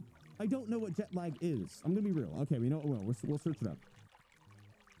 Jet lag? I don't know what jet lag is. I'm gonna be real. Okay, we know what we'll search it up.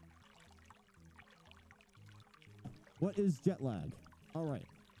 What is jet lag? All right.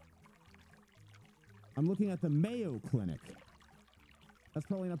 I'm looking at the Mayo Clinic. That's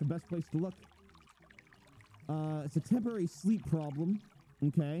probably not the best place to look. It's a temporary sleep problem.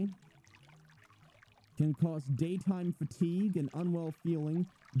 Okay. Can cause daytime fatigue and unwell feeling,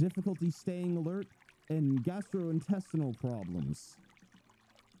 difficulty staying alert, and gastrointestinal problems.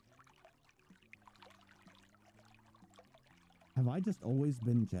 Have I just always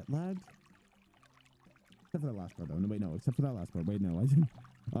been jet lagged? Except for that last part, though. No, wait, no. Except for that last part. Wait, no. I didn't.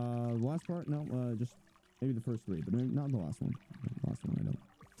 The last part? No. Just maybe the first three, but maybe not the last one. The last one, I don't.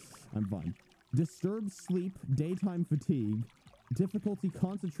 I'm fine. Disturbed sleep, daytime fatigue, difficulty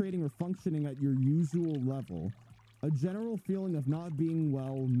concentrating or functioning at your usual level, a general feeling of not being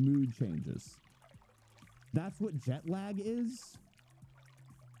well, mood changes. That's what jet lag is?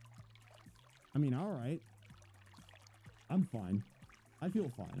 I mean, all right. I'm fine. I feel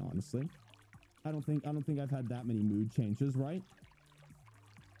fine, honestly. I don't think I've had that many mood changes, right?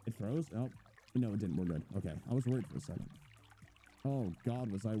 It froze? Oh, no, it didn't. We're good. Okay, I was worried for a second. Oh, God,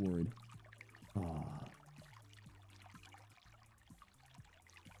 was I worried. Ah.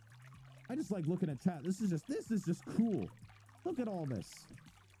 I just like looking at chat. This is just cool. Look at all this.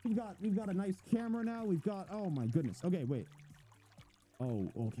 We've got a nice camera now. We've got, oh my goodness. Okay, wait. Oh,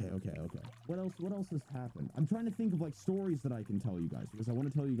 okay. What else has happened? I'm trying to think of like stories that I can tell you guys because I want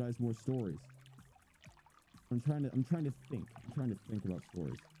to tell you guys more stories. I'm trying to think. I'm trying to think about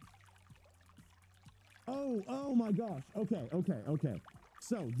stories. Oh my gosh. Okay.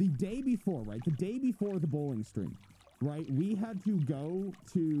 So the day before, right? The day before the bowling stream, right? We had to go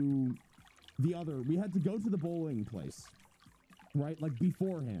to the bowling place, right? Like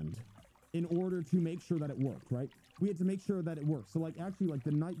beforehand in order to make sure that it worked, right? We had to make sure that it worked. So like actually like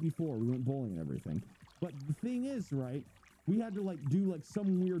the night before we went bowling and everything. But the thing is, right? We had to like do like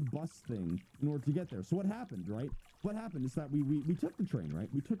some weird bus thing in order to get there. So what happened, right? What happened is that we took the train, right?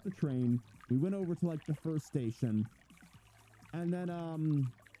 We took the train. We went over to like the first station. And then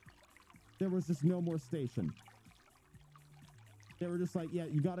there was just no more station. They were just like, yeah,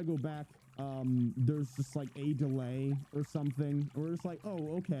 you got to go back. There's just like a delay or something. And we're just like,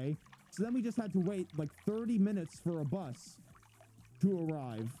 oh, okay. So then we just had to wait like 30 minutes for a bus to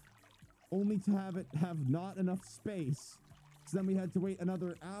arrive, only to have not enough space. So then we had to wait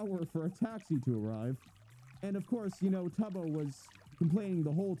another hour for a taxi to arrive. And of course, you know, Tubbo was complaining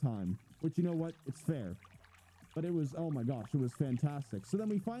the whole time, which, you know what, it's fair. But it was, oh my gosh, it was fantastic. So then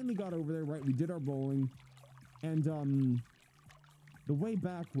we finally got over there, right? We did our bowling, and the way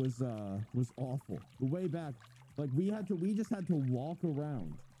back was awful. The way back, like we just had to walk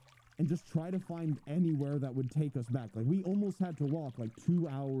around and just try to find anywhere that would take us back. Like we almost had to walk like 2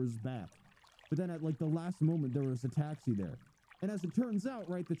 hours back. But then at like the last moment, there was a taxi there. And as it turns out,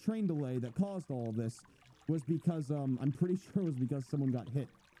 right, the train delay that caused all of this was because, I'm pretty sure it was because someone got hit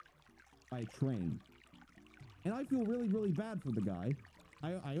by a train. And I feel really, really bad for the guy.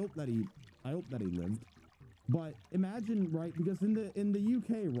 I hope that he lived. But imagine, right, because in the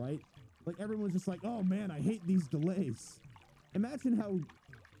UK, right, like everyone's just like, oh man, I hate these delays. Imagine how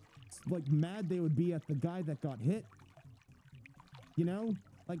like mad they would be at the guy that got hit. You know?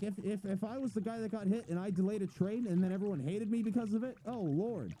 Like if I was the guy that got hit and I delayed a train and then everyone hated me because of it, oh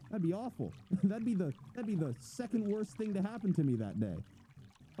Lord, that'd be awful. that'd be the second worst thing to happen to me that day.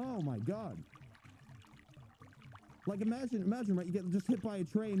 Oh my God. Like imagine, right? You get just hit by a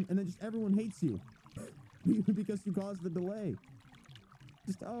train and then just everyone hates you because you caused the delay.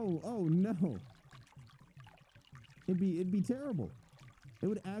 Just oh no. It'd be terrible. It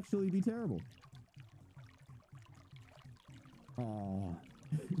would actually be terrible. Oh,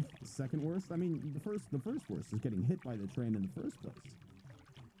 second worst? I mean, the first worst is getting hit by the train in the first place.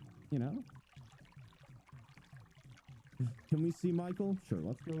 You know? Can we see Michael? Sure,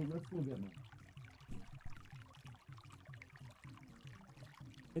 let's go get him.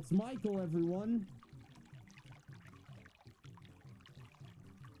 It's Michael, everyone.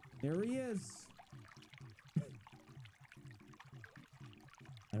 There he is.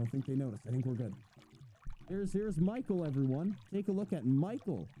 I don't think they noticed. I think we're good. Here's Michael, everyone. Take a look at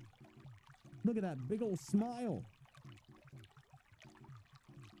Michael. Look at that big old smile.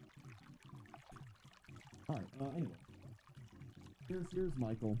 All right. Anyway, here's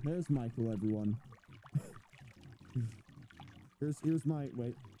Michael. There's Michael, everyone. here's my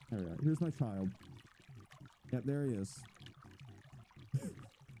wait. There we are. Here's my child. Yep, there he is.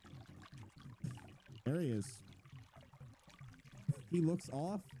 There he is. He looks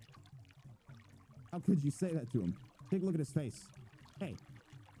off. How could you say that to him? Take a look at his face. Hey.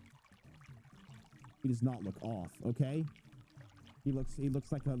 He does not look off, okay? He looks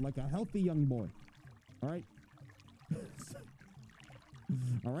like a healthy young boy. All right?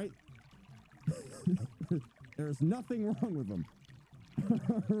 All right? There's nothing wrong with him.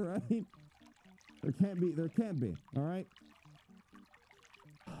 All right? There can't be. All right?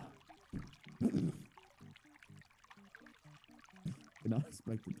 Did not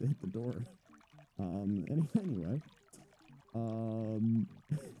expect it to hit the door. Anyway.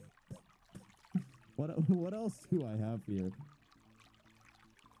 What else do I have here?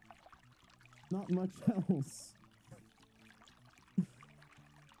 Not much else.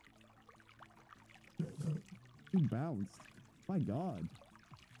 He bounced. My God.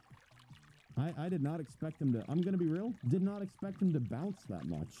 I did not expect him to. I'm gonna be real. Did not expect him to bounce that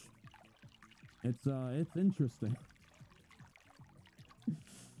much. It's interesting.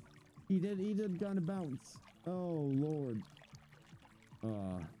 He did kind of bounce. Oh Lord.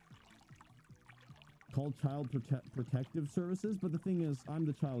 Called Child Protective Services, but the thing is, I'm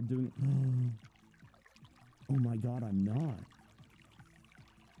the child doing it. Oh my God, I'm not.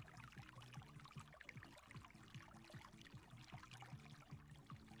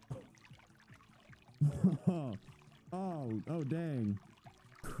 Oh dang.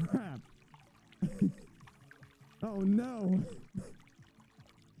 Crap. Oh no.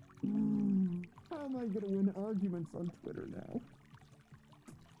 How am I gonna win arguments on Twitter now?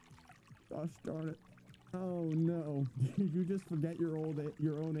 Gosh darn it. Oh no. Did you just forget your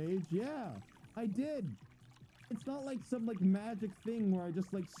own age? Yeah, I did. It's not like some magic thing where I just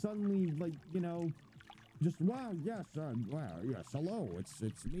suddenly just wow, yes, hello,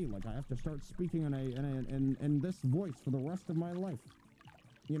 it's me. Like I have to start speaking in this voice for the rest of my life.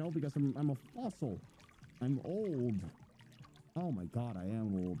 You know, because I'm a fossil. I'm old. Oh my God, I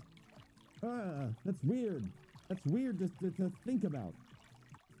am old. That's weird. That's weird to think about.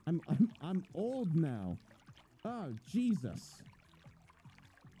 I'm old now. Oh Jesus.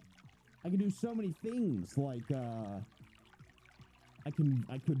 I can do so many things. Like I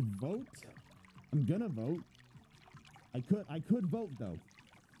could vote. I'm gonna vote. I could vote though.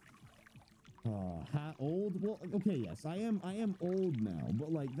 Old? Well, okay, yes, I am old now,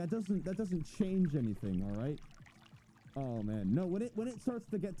 but that doesn't change anything, all right? Oh man, no, when it starts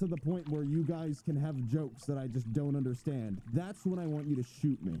to get to the point where you guys can have jokes that I just don't understand, that's when I want you to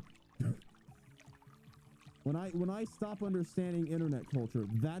shoot me. When I stop understanding internet culture,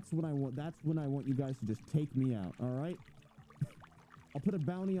 that's when I want you guys to just take me out, all right? I'll put a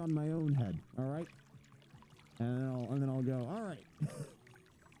bounty on my own head, all right? And then I'll go, all right.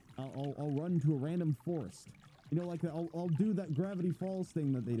 I'll run to a random forest. You know, I'll do that Gravity Falls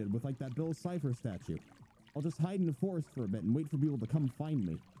thing that they did with that Bill Cipher statue. I'll just hide in the forest for a bit and wait for people to come find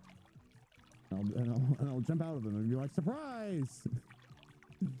me. And I'll jump out of them and be like, surprise!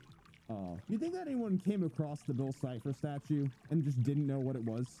 You think that anyone came across the Bill Cipher statue and just didn't know what it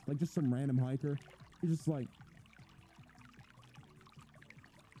was? Like just some random hiker? He's just like,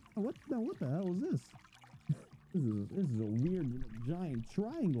 oh, what the hell is this? This is a weird giant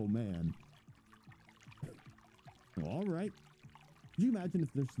triangle, man. Well, all right. Could you imagine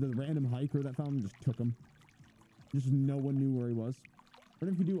if the random hiker that found him just took him? Just no one knew where he was. What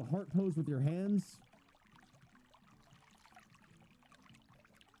if you do a heart pose with your hands?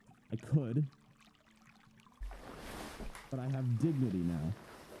 I could, but I have dignity now.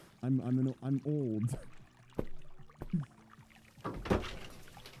 I'm old.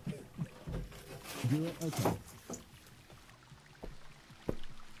 Do it? Okay.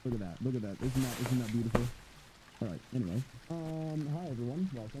 Look at that. Look at that. Isn't that beautiful? All right. Anyway, hi everyone.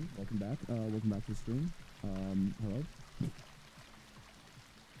 Welcome back. Welcome back to the stream. Hello.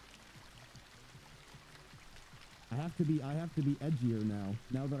 I have to be edgier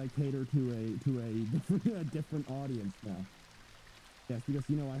now that I cater to a different audience now. Yes, because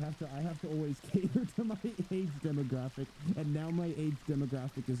you know I have to always cater to my age demographic, and now my age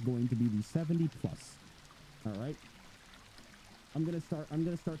demographic is going to be the 70 plus. All right. I'm gonna start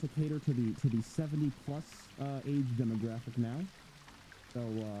to cater to the 70 plus age demographic now. So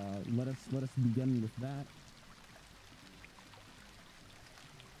let us begin with that.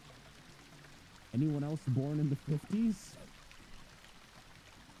 Anyone else born in the 50s?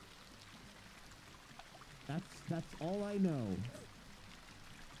 That's all I know.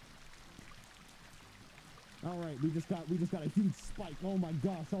 All right, we just got a huge spike. Oh my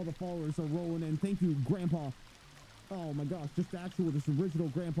gosh, all the followers are rolling in. Thank you, Grandpa. Oh my gosh, just original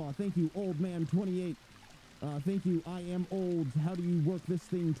Grandpa. Thank you, Old Man 28. Thank you, I am old. How do you work this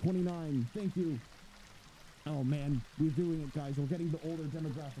thing? 29. Thank you. Oh man, we're doing it, guys. We're getting the older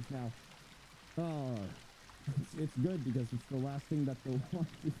demographic now. It's good because it's the last thing that they'll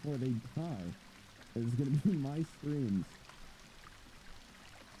watch before they die. It's gonna be my streams.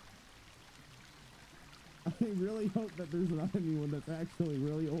 I really hope that there's not anyone that's actually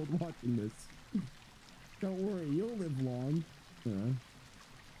really old watching this. Don't worry, you'll live long.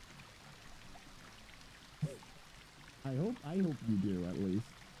 I hope you do at least.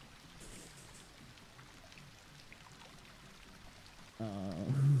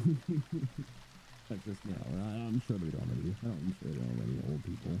 That's just, you know, I'm sure they don't have any. I'm sure they don't have any old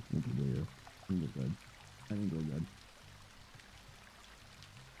people here. I think we're good. I think we're good.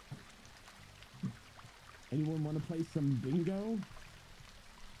 Anyone want to play some bingo?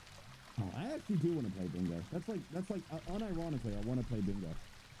 Oh, I actually do want to play bingo. That's like unironically, I want to play bingo.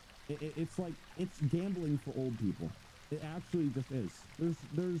 It's gambling for old people. It actually just is.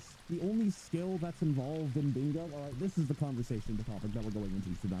 There's the only skill that's involved in bingo. All right, this is the conversation, the topic that we're going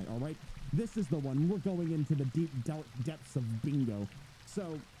into tonight. All right, this is the one. We're going into the deep depths of bingo.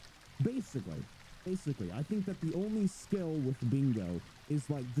 So, basically, I think that the only skill with bingo is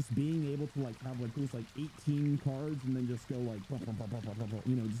like just being able to like have like those like 18 cards and then just go like,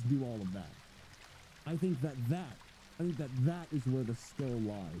 you know, just do all of that. I think that is where the skill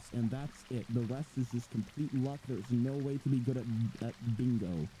lies, and that's it. The rest is just complete luck. There's no way to be good at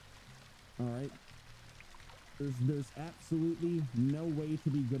bingo. All right. There's absolutely no way to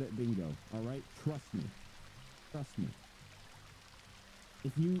be good at bingo. All right. Trust me.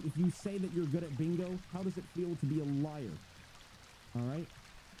 If you say that you're good at bingo, how does it feel to be a liar? All right.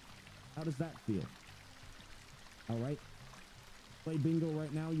 How does that feel? All right. Play bingo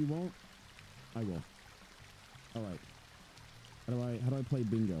right now. You won't. I will. All right. How do I play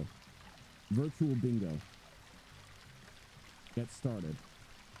bingo? Virtual bingo. Get started.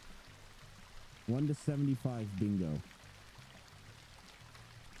 1 to 75 bingo.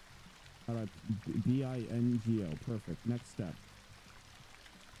 How do I bingo? Perfect. Next step.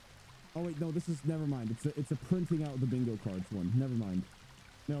 Oh wait, no, this is never mind. It's a printing out the bingo cards one. Never mind.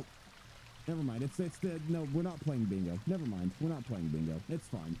 Nope. Never mind. No, we're not playing bingo. Never mind. We're not playing bingo. It's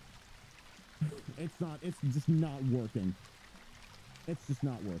fine. It's just not working. It's just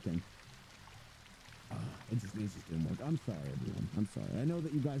not working. It just didn't work. I'm sorry, everyone. I'm sorry. I know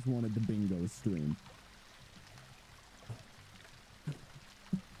that you guys wanted the bingo stream.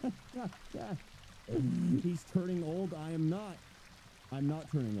 He's turning old. I am not. I'm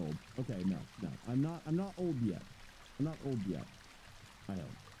not turning old. Okay, no. I'm not old yet. I'm not old yet. I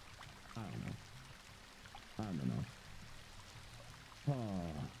hope. I don't know.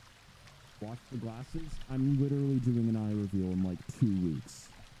 Watch the glasses. I'm literally doing an eye reveal in like 2 weeks.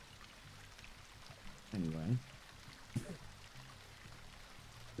 Anyway.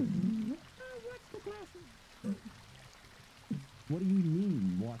 Watch the glasses. What do you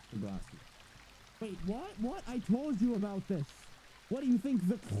mean, watch the glasses? Wait, what? What? I told you about this. What do you think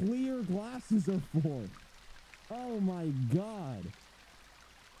the clear glasses are for? Oh my god.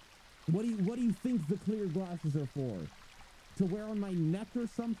 What do you think the clear glasses are for? To wear on my neck or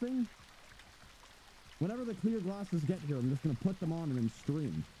something? Whenever the clear glasses get here, I'm just going to put them on and then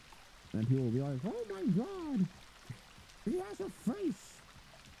stream. And people will be like, oh my god, he has a face.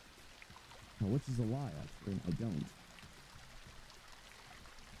 Oh, which is a lie, actually. I don't.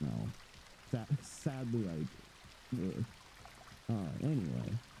 No. Sadly, I do. Alright, anyway.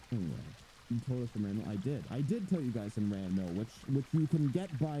 You told us in Random. I did tell you guys in Random, which you can get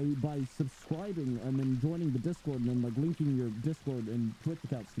by subscribing and then joining the Discord and then like linking your Discord and Twitch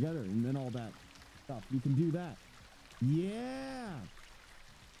accounts together and then all that stuff. You can do that. Yeah.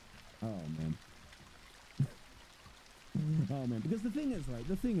 Oh man. Oh man, because the thing is, right,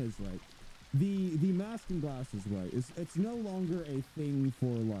 the mask and glasses, right, is it's no longer a thing for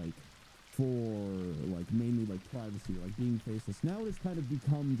mainly like privacy, like being faceless. Now it's kind of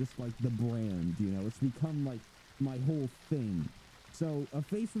become just like the brand, you know, it's become like my whole thing. So a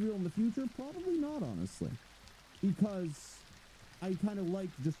face reveal in the future, probably not, honestly, because I kind of like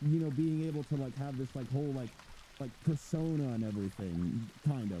just, you know, being able to like have this like whole like persona and everything,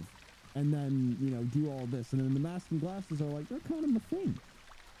 kind of, and then, you know, do all this, and then the mask and glasses are like, they're kind of a thing,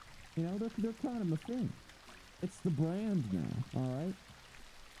 you know, they're kind of a thing. It's the brand now, all right.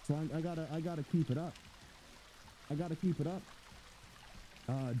 So I gotta keep it up. I gotta keep it up.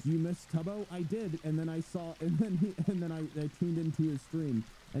 Do you miss Tubbo? I did, and then I saw, and then I tuned into his stream,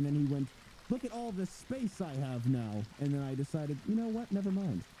 and then he went, look at all this space I have now, and then I decided, you know what, never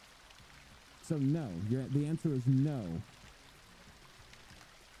mind. So no, the answer is no.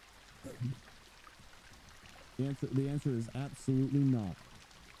 The answer is absolutely not.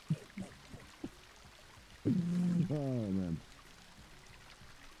 Oh man.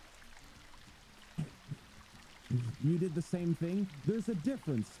 You did the same thing? There's a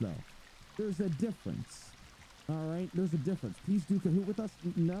difference, though. There's a difference. All right? There's a difference. Please do Kahoot with us?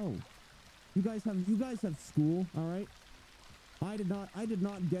 No. You guys have school, all right? I did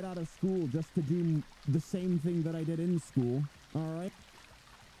not get out of school just to do the same thing that I did in school, all right?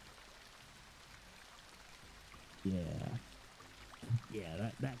 Yeah.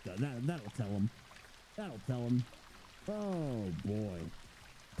 Yeah, that'll tell him. That'll tell him. Oh, boy.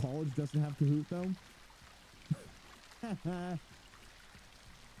 College doesn't have Kahoot, though?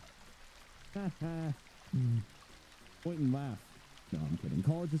 Point and laugh. No, I'm kidding.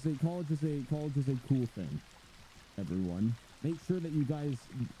 College is a cool thing. Everyone, make sure that you guys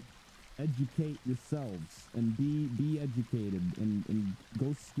educate yourselves and be educated and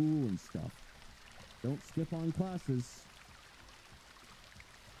go to school and stuff. Don't skip on classes.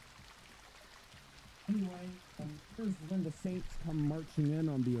 Anyway, here's when the Saints come marching in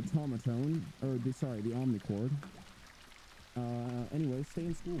on the automaton, or the omnicord. Anyway, stay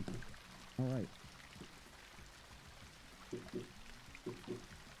in school. All right.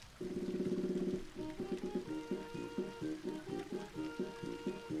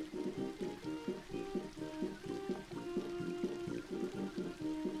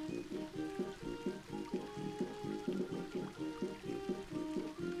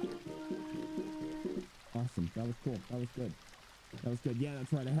 Awesome. That was cool. That was good. That was good. Yeah,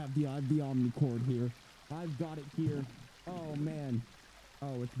 that's right. I have the omnicord here. I've got it here. Oh man.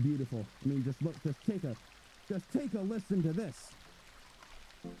 Oh, it's beautiful. I mean, just look. Just take a listen to this.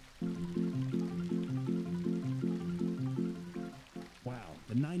 Wow,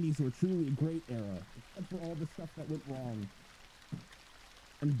 the 90s were truly a great era, except for all the stuff that went wrong.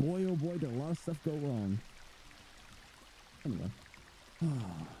 And boy, oh boy, did a lot of stuff go wrong. Anyway.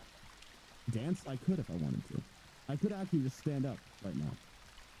 Dance? I could if I wanted to. I could actually just stand up right now.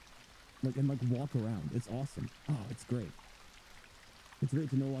 And walk around. It's awesome. Oh, it's great. It's great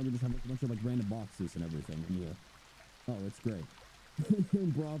to no longer just have a bunch of random boxes and everything in here. Oh, it's great.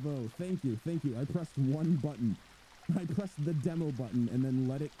 Bravo. Thank you. I pressed one button. I pressed the demo button and then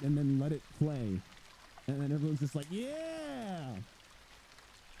let it play. And then everyone's just like, yeah!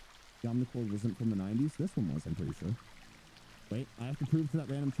 The omnicord wasn't from the 90s? This one was, I'm pretty sure. Wait, I have to prove to that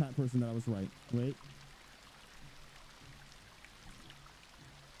random chat person that I was right. Wait.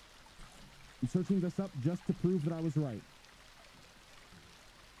 I'm searching this up just to prove that I was right.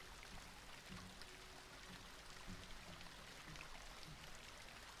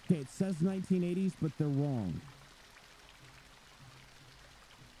 Okay, it says 1980s, but they're wrong.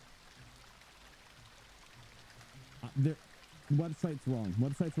 Website's wrong.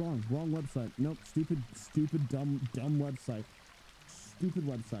 Website's wrong. Wrong website. Nope. Stupid, dumb website. Stupid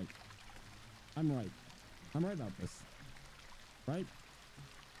website. I'm right. I'm right about this. Right?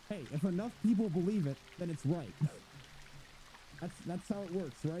 Hey, if enough people believe it, then it's right. That's how it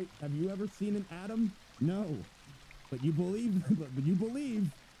works, right? Have you ever seen an atom? No. But you believe, but you believe.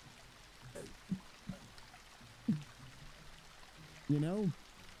 You know?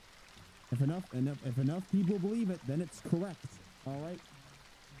 If enough people believe it, then it's correct. All right?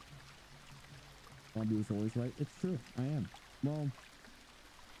 Ranboo is always right. It's true. I am. Well,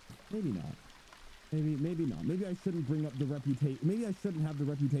 maybe not. Maybe not. Maybe I shouldn't bring up the reputation. Maybe I shouldn't have the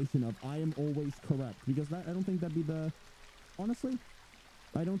reputation of I am always correct, because I don't think that'd be the. Honestly,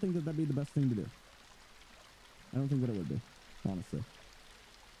 I don't think that'd be the best thing to do. I don't think that it would be. Honestly.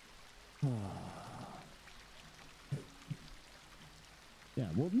 Yeah,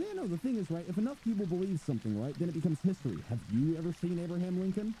 well, no, the thing is, right, if enough people believe something, right, then it becomes history. Have you ever seen Abraham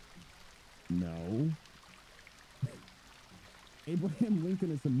Lincoln? No. Abraham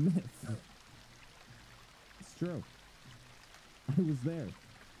Lincoln is a myth. It's true. I was there.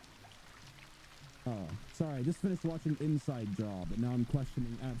 Oh, sorry, I just finished watching Inside Job, and now I'm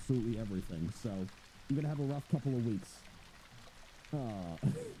questioning absolutely everything, so I'm gonna have a rough couple of weeks.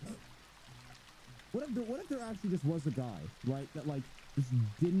 What if there actually just was a guy, right, that, like, just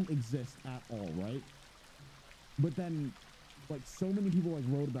didn't exist at all, right? But then, like, so many people, like,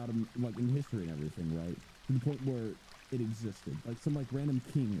 wrote about him, like, in history and everything, right? To the point where it existed. Like, some, like, random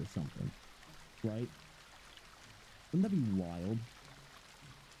king or something, right? Wouldn't that be wild?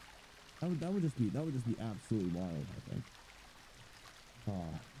 That would just be absolutely wild, I think.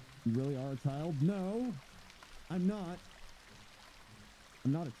 You really are a child? No, I'm not.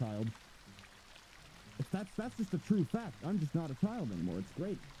 I'm not a child. If that's just a true fact. I'm just not a child anymore. It's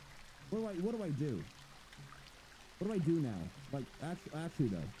great. What do I do? What do I do now? Like, actually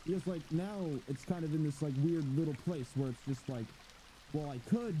though, because, like, now it's kind of in this, like, weird little place where it's just like, well, I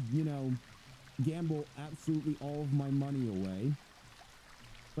could, you know, gamble absolutely all of my money away,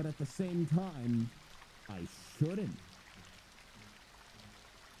 but at the same time, I shouldn't.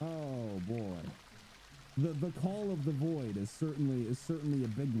 Oh boy, the call of the void is certainly a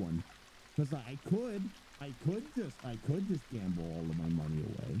big one, because I could just gamble all of my money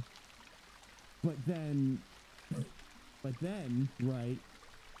away, but then, right,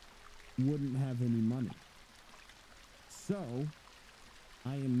 wouldn't have any money. So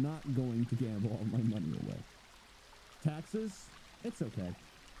I am not going to gamble all my money away. Taxes? It's okay.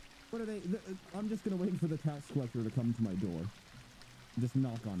 What are they? I'm just going to wait for the tax collector to come to my door. Just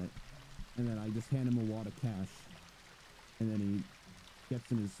knock on it. And then I just hand him a wad of cash. And then he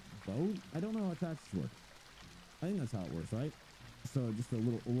gets in his boat? I don't know how taxes work. I think that's how it works, right? So just a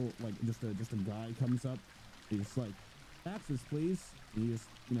little like, just a guy comes up. He's just like, taxes, please. And you just,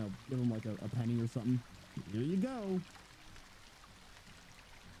 you know, give him like a penny or something. Here you go.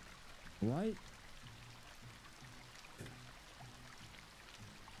 Right?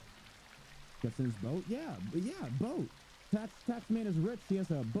 Gets in his boat? Yeah, boat. Tax man is rich. He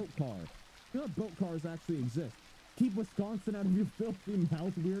has a boat car. You know what boat cars actually exist? Keep Wisconsin out of your filthy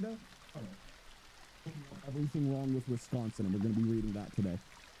mouth, weirdo. All right. Everything wrong with Wisconsin, and we're going to be reading that today.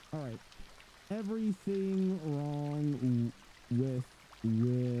 All right. Everything wrong with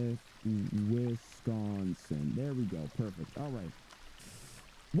Wisconsin. There we go. Perfect. All right.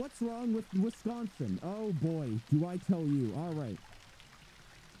 What's wrong with Wisconsin? Oh boy, do I tell you. All right.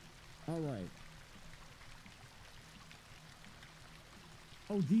 All right.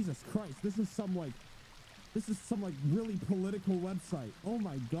 Oh Jesus Christ, this is some like really political website. Oh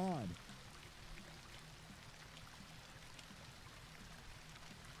my God.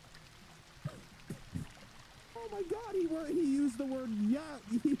 Oh my God, he used the word yeah.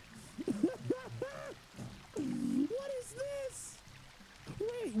 What is this?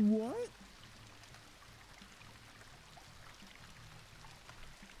 Wait, what?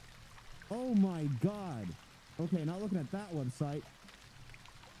 Oh my God. Okay, not looking at that website.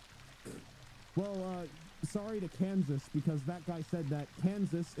 Well, sorry to Kansas, because that guy said that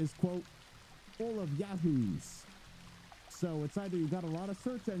Kansas is, quote, full of yahoos. So it's either you got a lot of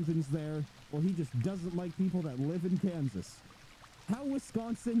search engines there, or he just doesn't like people that live in Kansas. How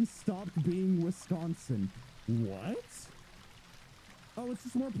Wisconsin stopped being Wisconsin. What? Oh, it's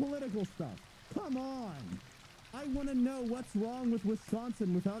just more political stuff. Come on. I want to know what's wrong with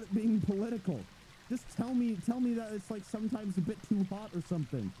Wisconsin without it being political. Just tell me that it's like sometimes a bit too hot or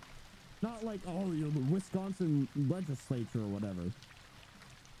something. Not like, oh, you're the Wisconsin legislature or whatever.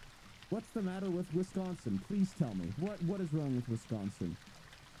 What's the matter with Wisconsin? Please tell me. What is wrong with Wisconsin?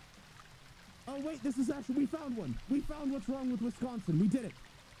 Oh, wait, this is actually, we found one. We found what's wrong with Wisconsin. We did it.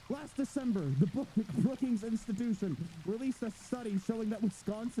 Last December, the Brookings Institution released a study showing that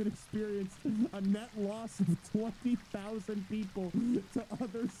Wisconsin experienced a net loss of 20,000 people to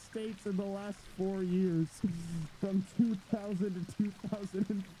other states in the last 4 years, from 2000 to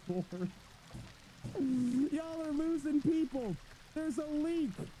 2004. Y'all are losing people. There's a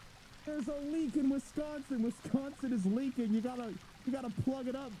leak. There's a leak in Wisconsin. Wisconsin is leaking. You gotta plug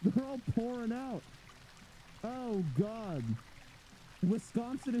it up. They're all pouring out. Oh God.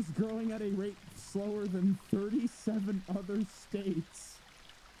 Wisconsin is growing at a rate slower than 37 other states.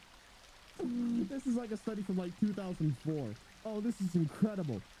 This is like a study from like 2004. Oh, this is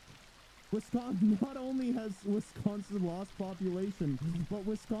incredible. Wisconsin, not only has Wisconsin lost population, but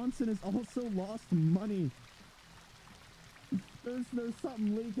Wisconsin has also lost money. There's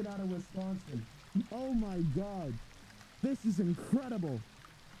something leaking out of Wisconsin. Oh my God. This is incredible.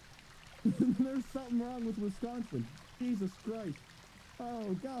 There's something wrong with Wisconsin. Jesus Christ.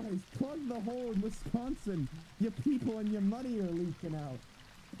 Oh, guys, plug the hole in Wisconsin. Your people and your money are leaking out.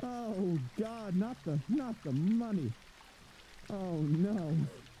 Oh, God, not the money. Oh, no.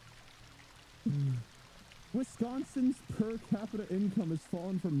 Wisconsin's per capita income has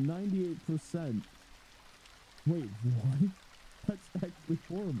fallen from 98%. Wait, what? That's actually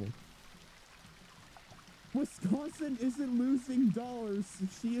horrible. Wisconsin isn't losing dollars.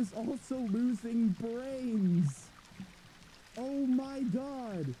 She is also losing brains. Oh my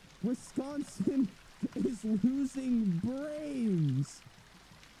God. Wisconsin is losing brains.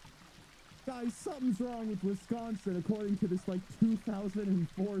 Guys, something's wrong with Wisconsin according to this, like,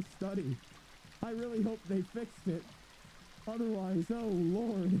 2004 study. I really hope they fixed it. Otherwise, oh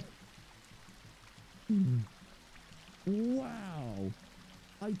Lord. Wow.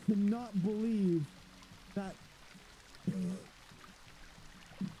 I cannot believe that.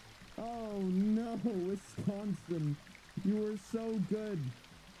 Oh no, Wisconsin. You were so good.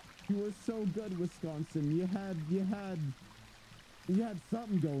 You were so good, Wisconsin. You had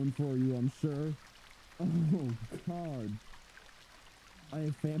something going for you, I'm sure. Oh God. I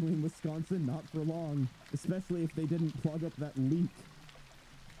have family in Wisconsin, not for long, especially if they didn't plug up that leak.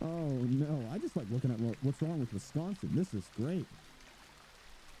 Oh no, I just like looking at what's wrong with Wisconsin. This is great.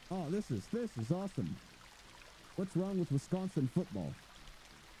 Oh, this is awesome. What's wrong with Wisconsin football?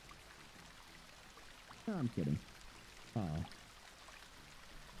 No, I'm kidding. I'm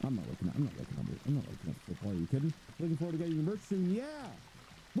not looking at football. Are you kidding? Looking forward to getting your merch soon. Yeah.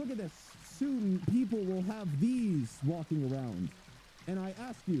 Look at this. Soon people will have these walking around. And I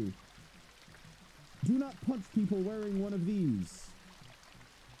ask you, do not punch people wearing one of these.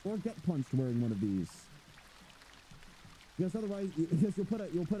 Or get punched wearing one of these. Because otherwise, you'll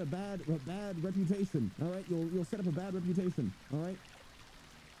put a bad reputation. All right, you'll set up a bad reputation. All right.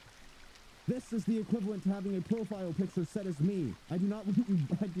 This is the equivalent to having a profile picture set as me. I do not want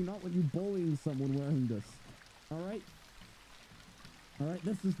you bullying someone wearing this. All right. All right.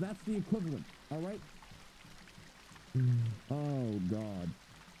 That's the equivalent. All right. Oh God.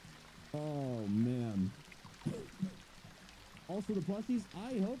 Oh man. Also, the plushies.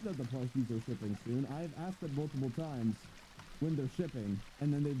 I hope that the plushies are shipping soon. I've asked them multiple times when they're shipping,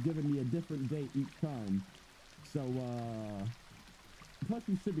 and then they've given me a different date each time. So,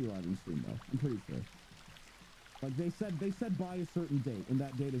 plushies should be arriving soon, though. I'm pretty sure. Like they said by a certain date, and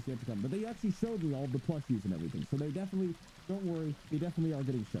that date is yet to come. But they actually showed me all the plushies and everything. So they definitely, don't worry, they definitely are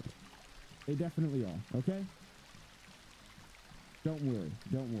getting shipped. They definitely are. Okay. Don't worry.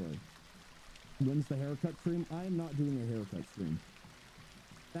 When's the haircut stream? I am not doing a haircut stream.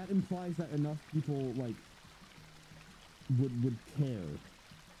 That implies that enough people, like, would care.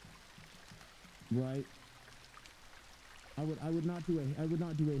 Right? I would not do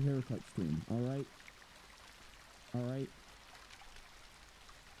a haircut stream, alright? Alright?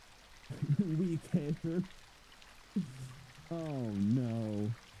 We care. Oh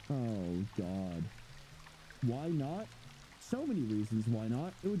no. Oh God. Why not? So many reasons why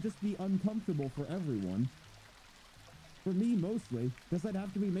not. It would just be uncomfortable for everyone. For me, mostly, because I'd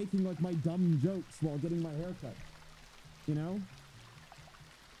have to be making, like, my dumb jokes while getting my hair cut. You know?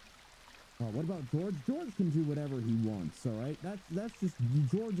 What about George? George can do whatever he wants, alright? That's just,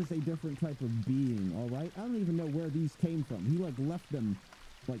 George is a different type of being, alright? I don't even know where these came from. He, like, left them,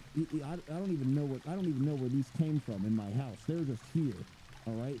 like, I don't even know where these came from in my house. They're just here,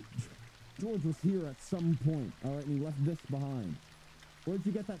 alright? George was here at some point, alright, and he left this behind. Where'd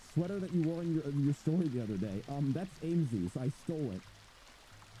you get that sweater that you wore in your story the other day? That's Ames's. I stole it.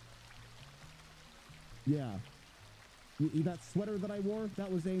 Yeah. That sweater that I wore,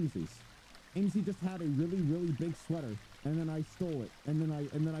 that was Ames's. Amesy just had a really, really big sweater, and then I stole it, and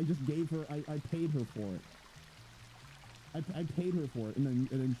then I just gave her, I paid her for it. I paid her for it, and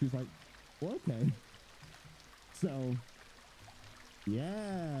then she's like, well, okay. So,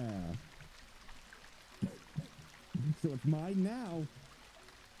 yeah. So it's mine now.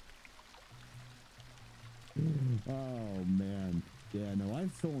 Oh man. Yeah, no,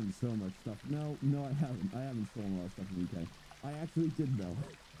 I've stolen so much stuff. No, I haven't. I haven't stolen a lot of stuff in the UK. I actually did though.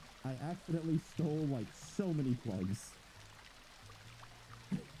 I accidentally stole like so many plugs.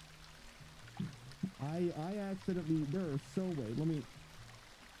 I accidentally, there are so wait, let me,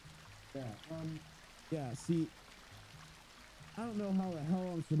 yeah, see, I don't know how the hell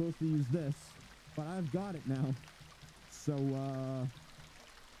I'm supposed to use this, but I've got it now. So,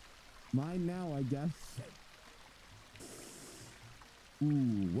 mine now, I guess.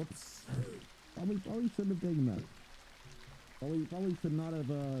 Ooh, whoops. Probably shouldn't have taken that. Probably should not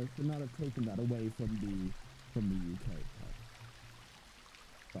have taken that away from the UK.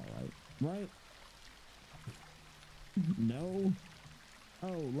 It's all right, right? No.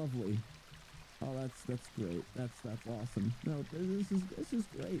 Oh, lovely. Oh, that's great. That's awesome. No, this is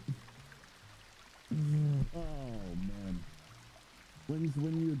great. Oh man. When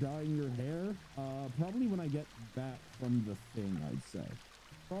you're dyeing your hair? Probably when I get back from the thing, I'd say.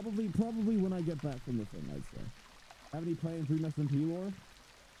 Probably when I get back from the thing, I'd say. Have any plans for SMP lore?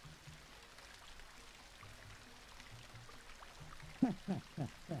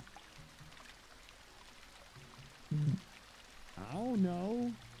 I don't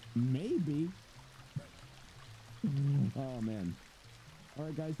know. Maybe. Oh man.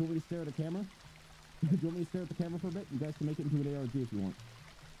 Alright guys, do you want me to stare at the camera? Do you want me to stare at the camera for a bit? You guys can make it into an ARG if you want.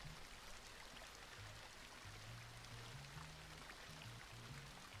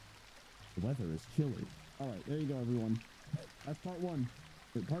 The weather is chilly. Alright, there you go everyone. That's part 1.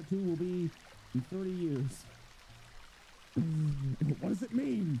 Part 2 will be in 30 years. What does it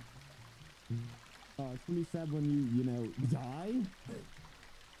mean? It's gonna be sad when you know, die?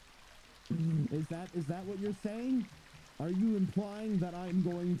 Is that what you're saying? Are you implying that I'm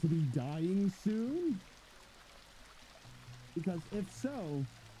going to be dying soon? Because if so,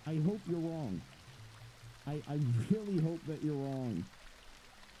 I hope you're wrong. I really hope that you're wrong.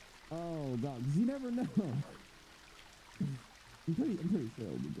 Oh god, because you never know. I'm pretty sure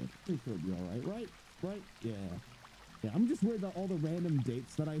it'll be good. Pretty sure it'll be alright, right? Yeah. Yeah, I'm just worried about all the random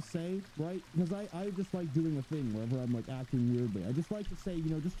dates that I say, right? Because I just like doing a thing wherever I'm like acting weirdly. I just like to say,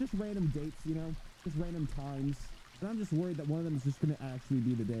 you know, just random dates, you know, just random times. And I'm just worried that one of them is just going to actually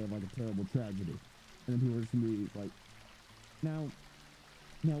be the day of like a terrible tragedy. And then people are just going to be like, now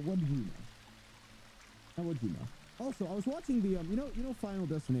what did you know? Now what did you know? Also, I was watching the, you know Final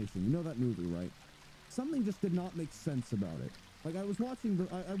Destination, you know that movie, right? Something just did not make sense about it. Like I was watching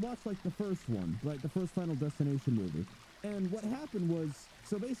I watched like the first one, right? The first Final Destination movie. And what happened was,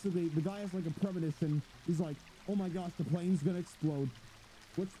 so basically the guy has like a premonition. He's like, oh my gosh, the plane's gonna explode.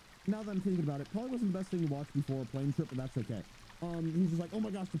 Which, now that I'm thinking about it, probably wasn't the best thing to watch before a plane trip, but that's okay. He's just like, oh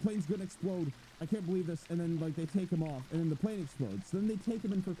my gosh, the plane's gonna explode. I can't believe this. And then like they take him off and then the plane explodes. Then they take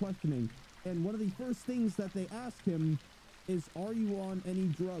him in for questioning. And one of the first things that they ask him is, are you on any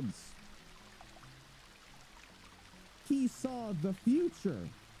drugs? He saw the future.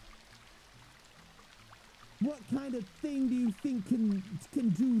 What kind of thing do you think can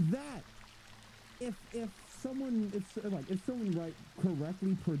do that? If someone right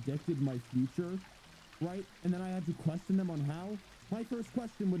correctly predicted my future, right, and then I had to question them on how, my first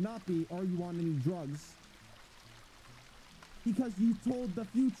question would not be, are you on any drugs? Because you told the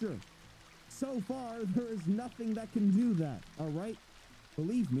future. So far, there is nothing that can do that, all right?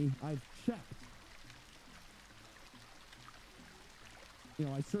 Believe me, I've checked. You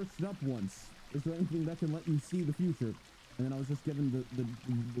know, I searched it up once. Is there anything that can let you see the future? And then I was just given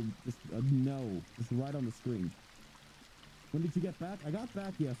just a no, just right on the screen. When did you get back? I got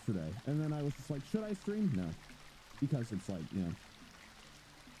back yesterday. And then I was just like, should I stream? No. Because it's like, you know,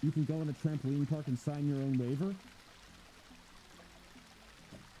 you can go in a trampoline park and sign your own waiver.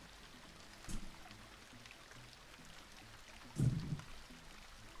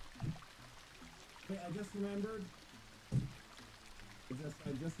 Hey, I just remembered.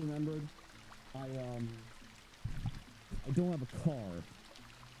 I just remembered. I don't have a car.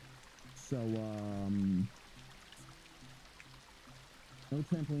 So, no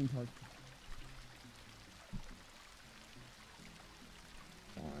trampoline park.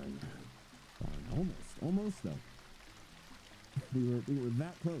 Darn. Almost though. We were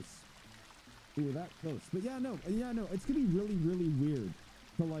that close. But yeah, no, it's gonna be really, really weird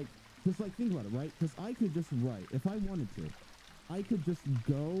to like, just like think about it, right? Because I could just write, if I wanted to, I could just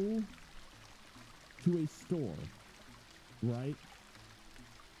go to a store, right?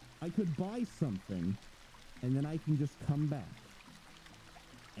 I could buy something, and then I can just come back.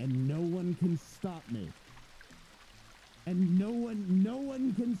 And no one can stop me. And no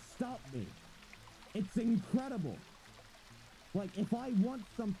one can stop me. It's incredible. Like, if I want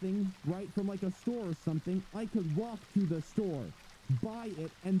something, right, from like a store or something, I could walk to the store, buy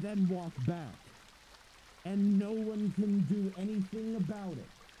it, and then walk back. And no one can do anything about it.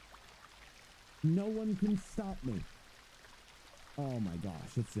 No one can stop me. Oh my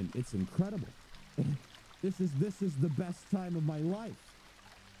gosh, it's incredible. This is the best time of my life.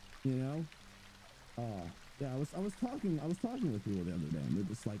 You know? Yeah, I was talking with people the other day, and they're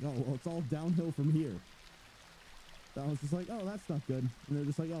just like, oh, well, it's all downhill from here. So I was just like, oh, that's not good. And they're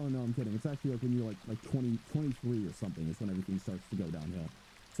just like, oh no, I'm kidding. It's actually like when you're like 20, 23 or something is when everything starts to go downhill.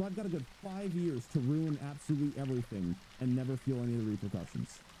 So I've got a good 5 years to ruin absolutely everything and never feel any of the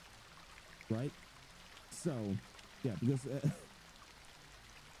repercussions. Right? So, yeah, because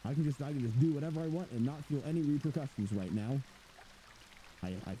I can just do whatever I want and not feel any repercussions right now.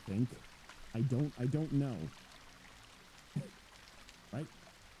 I think. I don't know. Right?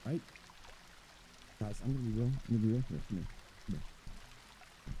 Right? Guys, I'm gonna be real. I'm gonna be real. Here, come here. Come here.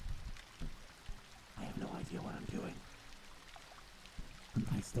 I have no idea what I'm doing.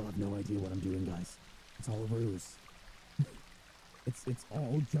 I still have no idea what I'm doing, guys. It's all a ruse. It's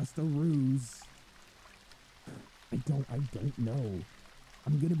all just a ruse. I don't know.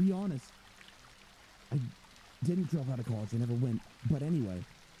 I'm gonna be honest. I didn't drop out of college. I never went. But anyway,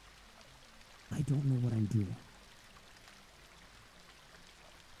 I don't know what I'm doing.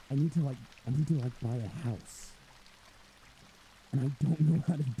 I need to like buy a house. And I don't know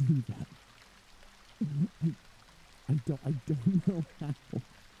how to do that. I don't know how.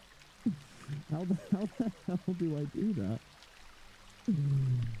 How the hell do I do that?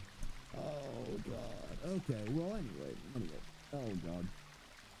 Oh god. Okay, well anyway. Oh god.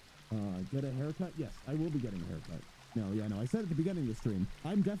 Get a haircut? Yes, I will be getting a haircut. No, I said at the beginning of the stream,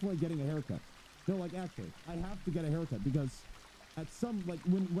 I'm definitely getting a haircut. No, like actually, I have to get a haircut because at some, like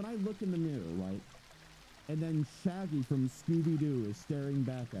when I look in the mirror, right? And then Shaggy from Scooby-Doo is staring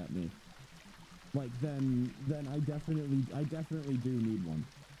back at me. Like then I definitely do need one.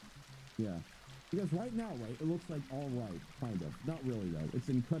 Yeah. Because right now, right, it looks like all right, kind of. Not really though. It's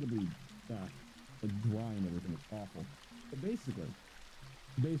incredibly like dry and everything. It's awful. But basically,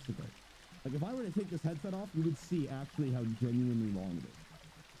 like if I were to take this headset off, you would see actually how genuinely long it is.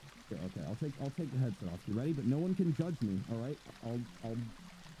 Here, okay, I'll take the headset off. You ready? But no one can judge me. All right?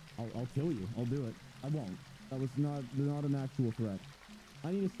 I'll kill you. I'll do it. I won't. That was not an actual threat.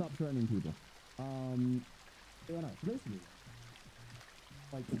 I need to stop threatening people. Yeah, no, basically,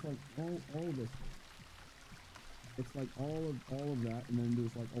 like it's like all of this. It's like all of that, and then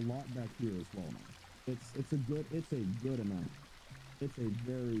there's like a lot back here as well. It's a good amount. It's a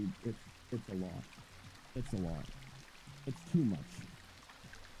lot. It's a lot. It's too much.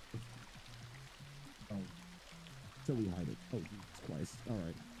 Oh, so we hide it. Oh, Jesus Christ! All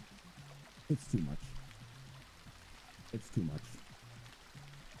right. It's too much. It's too much.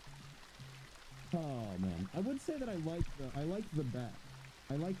 Oh man, I would say that I like the back.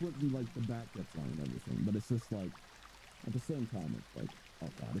 I like what the back gets on and everything, but it's just like at the same time it's like, oh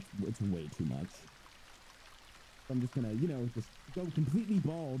god, it's way too much. So I'm just gonna, just go completely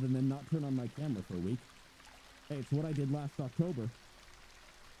bald and then not turn on my camera for a week. Hey, it's what I did last October.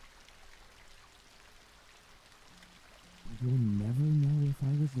 You'll never know if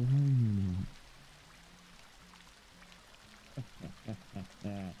I was lying or not.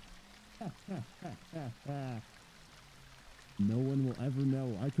 No one will ever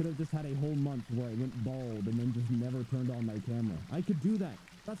know. I could have just had a whole month where I went bald and then just never turned on my camera. I could do that.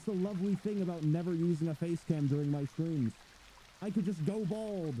 That's the lovely thing about never using a face cam during my streams. I could just go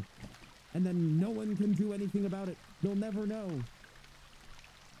bald and then no one can do anything about it. They'll never know.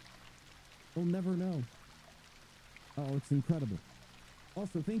 They'll never know. Oh, it's incredible.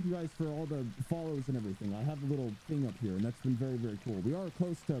 Also, thank you guys for all the follows and everything. I have a little thing up here, and that's been very, very cool. We are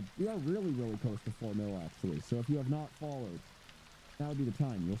really, really close to 4 mil, actually. So if you have not followed, that would be the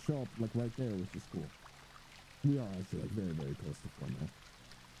time. You'll show up, like, right there, which is cool. We are actually, like, very, very close to 4 mil.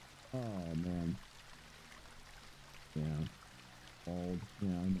 Oh, man. Yeah. Bald. Yeah,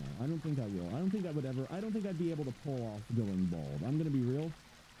 no. I don't think I will. I don't think I'd be able to pull off going bald. I'm gonna be real.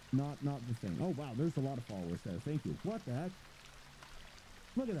 Not the thing. Oh, wow, there's a lot of followers there. Thank you. What the heck?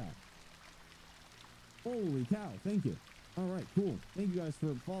 Look at that. Holy cow. Thank you. All right, cool. Thank you guys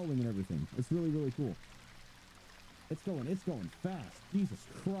for following and everything. It's really, really cool. It's going fast. Jesus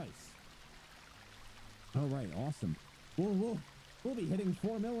Christ. All right, awesome. We'll be hitting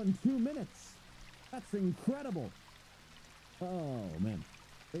 4 mil in 2 minutes. That's incredible. Oh, man.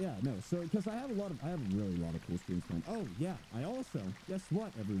 But yeah, no, so, because I have a really lot of cool streams planned. Oh, yeah, I also, guess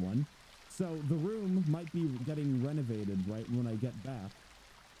what, everyone? So, the room might be getting renovated, right, when I get back.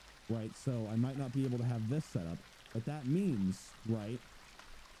 Right, so I might not be able to have this set up, but that means, right,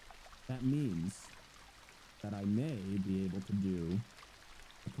 that I may be able to do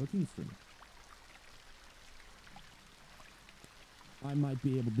a cooking stream. I might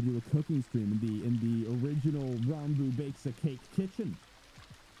be able to do a cooking stream in the original Ranboo Bakes a Cake kitchen.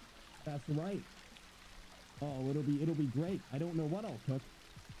 That's right. Oh, it'll be great. I don't know what I'll cook,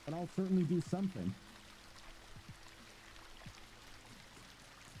 but I'll certainly do something.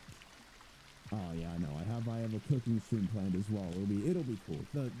 Oh yeah, I know. I have a cooking stream planned as well. It'll be cool.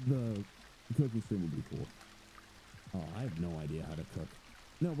 The cooking stream will be cool. Oh, I have no idea how to cook.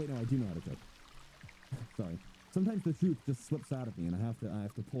 No, wait, no, I do know how to cook. Sorry. Sometimes the truth just slips out of me, and I have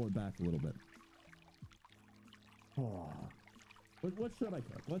to pull it back a little bit. Oh, what should I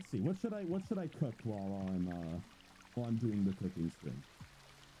cook? Let's see. What should I cook while I'm doing the cooking stream?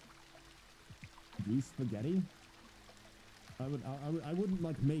 do spaghetti, I wouldn't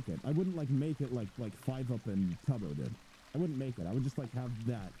like make it. I wouldn't like make it like 5-Up and Tubbo did. I wouldn't make it. I would just like have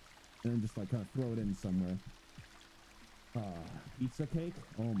that and then just like kind of throw it in somewhere. Pizza cake?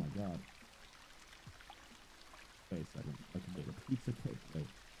 Oh my god. Wait a second. I can make a pizza cake. Wait.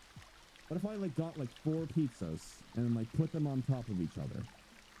 What if I like got like 4 pizzas and then like put them on top of each other?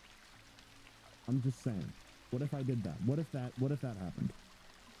 I'm just saying. What if I did that? What if that happened?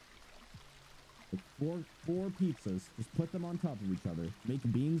 Like four pizzas, just put them on top of each other. Make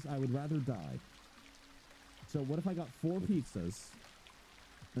beans, I would rather die. So what if I got 4 pizzas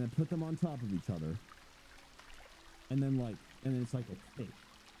and then put them on top of each other? And then it's like a cake.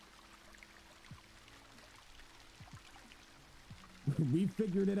 We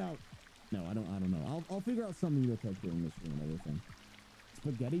figured it out. No, I don't know. I'll figure out something real quick during this room and everything.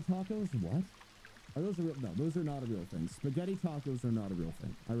 Spaghetti tacos? What? Are those a real? No, those are not a real thing. Spaghetti tacos are not a real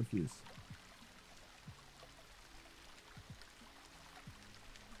thing. I refuse.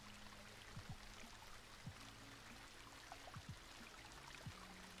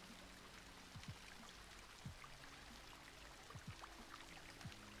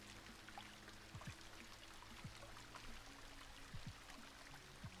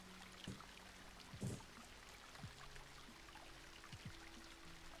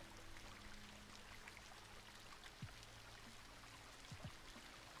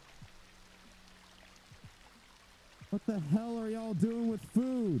 What the hell are y'all doing with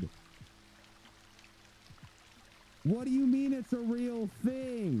food? What do you mean it's a real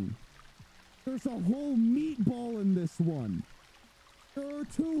thing? There's a whole meatball in this one. There are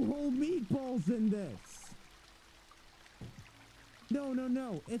 2 whole meatballs in this.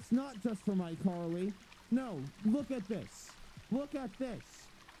 No. It's not just for my Carly. No, look at this. Look at this.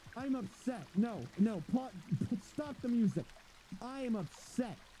 I'm upset. No. Stop the music. I am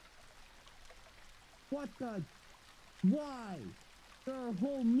upset. What the... Why? There are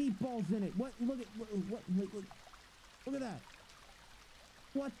whole meatballs in it. What? Look at that.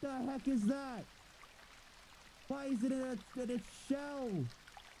 What the heck is that? Why is it in a shell?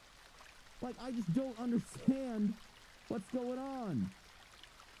 Like, I just don't understand what's going on.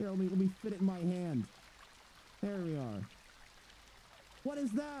 Here, let me fit it in my hand. There we are. What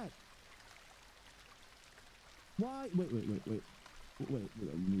is that? Why? Wait. Move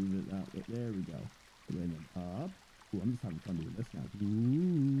it out. Wait, there we go. Bring it up. Ooh, I'm just having fun doing this now.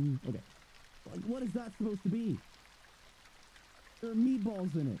 Ooh. Okay. Like, what is that supposed to be? There are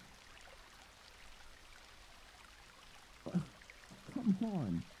meatballs in it. Come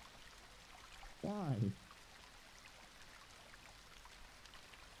on. Why?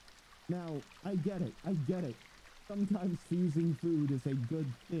 Now, I get it. Sometimes fusing food is a good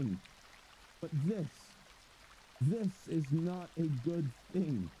thing. But this is not a good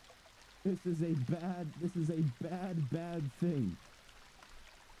thing. This is a bad thing.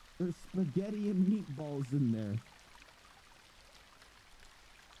 There's spaghetti and meatballs in there.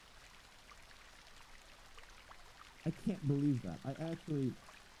 I can't believe that. I actually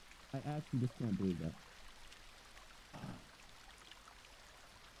just can't believe that.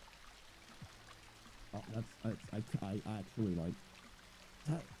 Oh, I actually like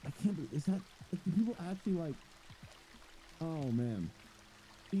that. I can't believe, is that, like, do people actually like, oh man.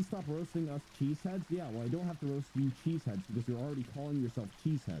 Please stop roasting us cheeseheads? Yeah, well, I don't have to roast you cheeseheads because you're already calling yourself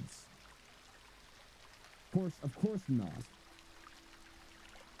cheeseheads. Of course not.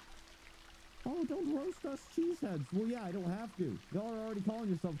 Oh, don't roast us cheeseheads. Well, yeah, I don't have to. Y'all are already calling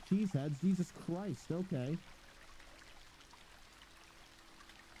yourself cheeseheads. Jesus Christ, okay.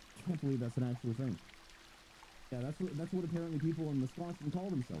 Can't believe that's an actual thing. Yeah, that's what apparently people in Wisconsin call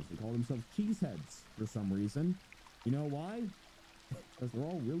themselves. They call themselves cheeseheads for some reason. You know why? Because they're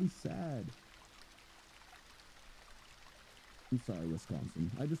all really sad. I'm sorry,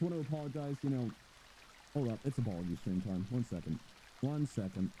 Wisconsin. I just want to apologize, you know. Hold up, it's apology stream time. 1 second. I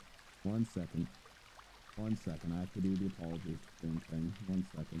have to do the apology stream thing. 1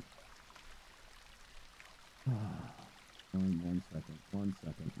 second. 1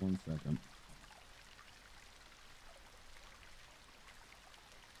 second.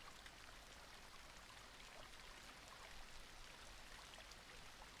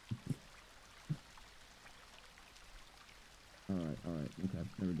 All right, okay,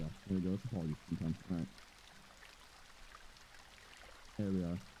 there we go, it's apology stream time, all right. There we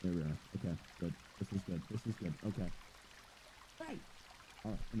are, okay, good, this is good, okay. Hey!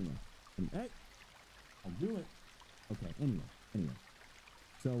 All right, anyway, hey! I'll do it. Okay, anyway.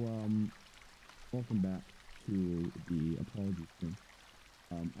 So, welcome back to the apology stream.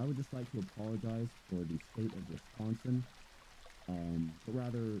 I would just like to apologize for the state of Wisconsin. But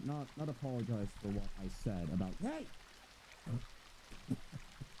rather not apologize for what I said about, hey!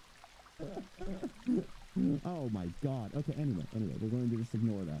 Oh my god. Okay, anyway, we're going to just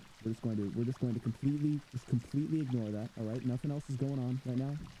ignore that. We're just going to completely ignore that, alright? Nothing else is going on right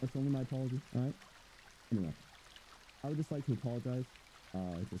now. That's only my apology, alright? Anyway, I would just like to apologize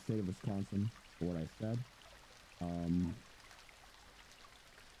to the state of Wisconsin for what I said.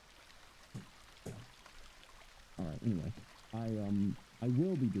 Alright, anyway, I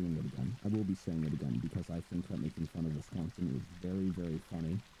will be doing it again. I will be saying it again because I think that making fun of Wisconsin is very, very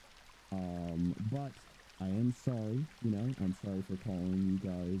funny. But I am sorry, you know, I'm sorry for calling you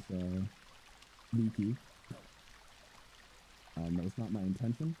guys, leaky. That was not my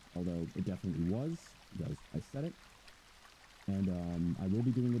intention, although it definitely was, because I said it. And, I will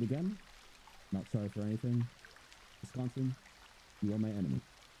be doing it again. Not sorry for anything. Wisconsin, you are my enemy.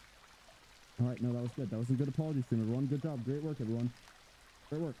 Alright, no, that was good. That was a good apology stream, everyone. Good job. Great work, everyone.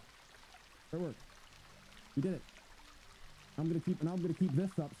 Great work. Great work. You did it. I'm gonna keep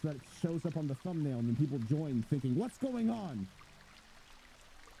this up so that it shows up on the thumbnail and then people join thinking, what's going on?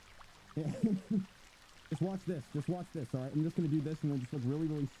 Yeah. Just watch this. Just watch this, alright? I'm just gonna do this and then just look really,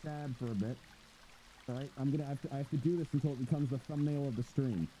 really sad for a bit. Alright? I have to do this until it becomes the thumbnail of the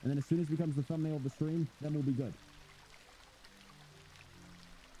stream. And then as soon as it becomes the thumbnail of the stream, then we'll be good.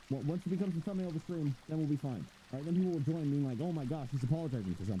 Well, once it becomes the thumbnail of the stream, then we'll be fine. Alright? Then people will join being like, oh my gosh, he's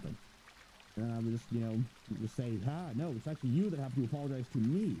apologizing for something. And then I would just, you know, just say, no, it's actually you that have to apologize to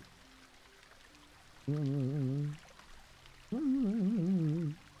me. Let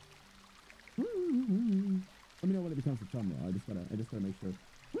me know when it becomes a thumbnail. I just gotta make sure.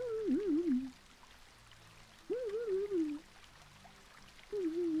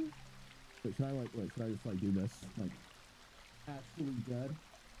 Wait, should I just like do this? Like, actually dead?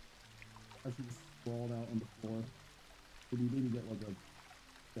 I should just sprawled out on the floor. Maybe get like a,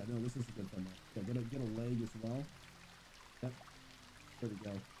 yeah, no, this is a good thumbnail. Yeah, get a leg as well. Yep. There we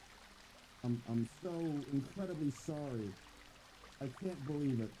go. I'm so incredibly sorry. I can't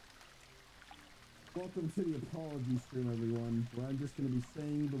believe it. Welcome to the apology stream, everyone, where I'm just gonna be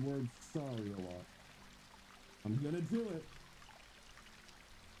saying the word sorry a lot. I'm gonna do it.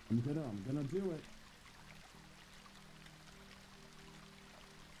 I'm gonna do it.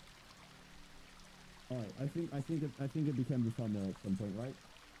 Alright, I think it became the thumbnail at some point, right?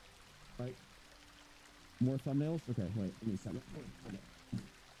 Right? More thumbnails? Okay, wait, let me set it.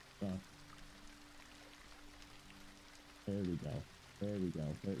 Okay. There we go. There we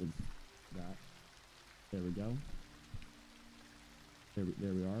go. It was that. There we go.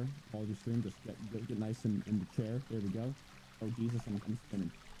 There we are. Apology stream. Just get nice in the chair. There we go. Oh Jesus, I'm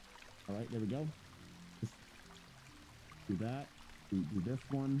spinning. All right, there we go. Just do that. Do this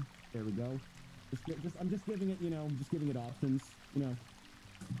one. There we go. I'm just giving it, you know, I'm just giving it options. You know.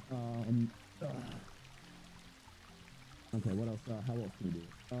 Okay, what else? How else can we do?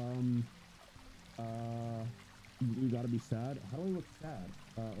 You gotta be sad. How do I look sad?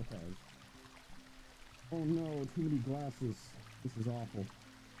 Okay. Oh no, too many glasses. This is awful.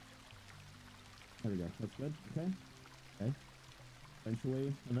 There we go. That's good. Okay. Okay.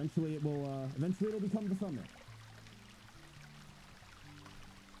 Eventually it'll become the thumbnail.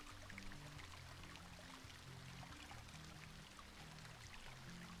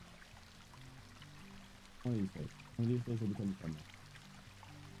 One of these days will become the thumbnail.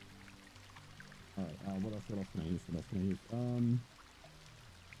 Alright, what else can I use?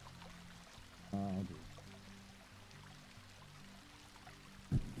 I'll do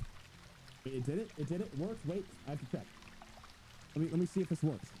it. It did it? It did it? It worked? Wait, I have to check. Let me see if this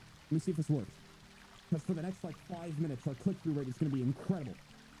works. Because for the next, like, 5 minutes, our click-through rate is going to be incredible.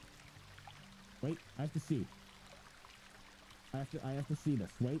 Wait, I have to see. I have to see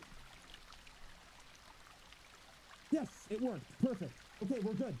this. Wait. Yes, it worked. Perfect. Okay,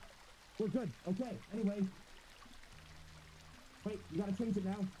 we're good. Okay, anyway. Wait, you gotta change it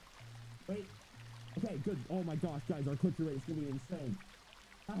now. Wait. Okay, good. Oh my gosh, guys, our click-through rate is gonna be insane.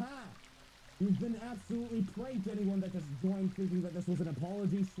 Haha! You've been absolutely pranked, anyone that just joined thinking that this was an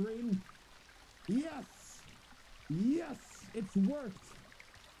apology stream. Yes! Yes! It's worked!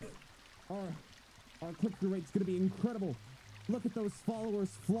 Our click-through rate's gonna be incredible. Look at those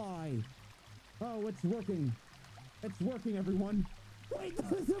followers fly. Oh, it's working. It's working, everyone. Wait,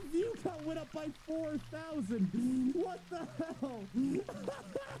 the view count went up by 4,000. What the hell? It actually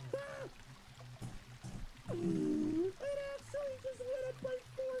just went up by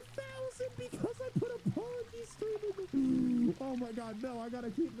 4,000 because I put apology stream in. Oh my god, no, I gotta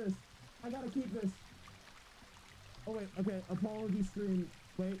keep this. Oh wait, okay, apology stream.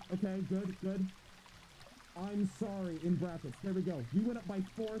 Wait, okay, good. I'm sorry, in brackets. There we go. We went up by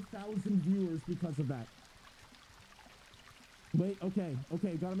 4,000 viewers because of that. Wait, okay,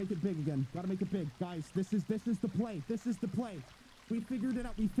 gotta make it big again. Gotta make it big. Guys, this is the play. This is the play. We figured it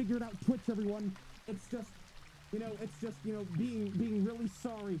out. We figured out Twitch, everyone. It's just, being really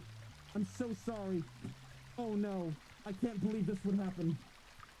sorry. I'm so sorry. Oh no, I can't believe this would happen.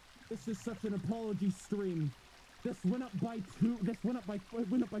 This is such an apology stream. This went up by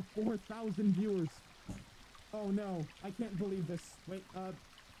 4,000 viewers. Oh no, I can't believe this. Wait,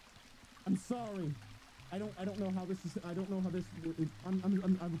 I'm sorry. I don't know how this is. I don't know how this.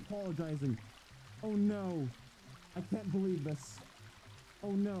 I'm apologizing. Oh no, I can't believe this.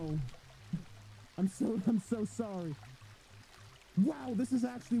 Oh no, I'm so sorry. Wow, this is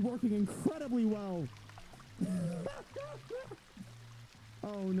actually working incredibly well.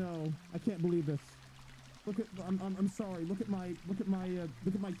 Oh no, I can't believe this. Look at, I'm sorry. Look at my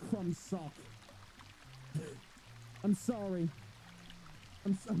crumb sock. I'm sorry.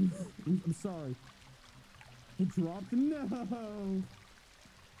 I'm sorry. It dropped. No.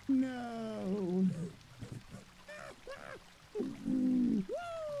 No. Woo!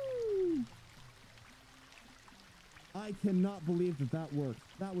 I cannot believe that worked.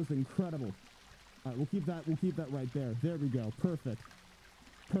 That was incredible. All right, we'll keep that right there. There we go. Perfect.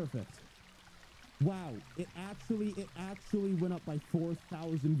 Wow, it actually went up by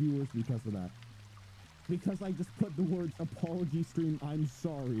 4,000 viewers because of that. Because I just put the words apology stream, I'm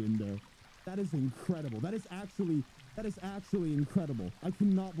sorry in there. That is incredible. That is actually incredible. I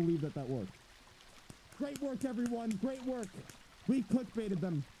cannot believe that worked. Great work, everyone. Great work. We clickbaited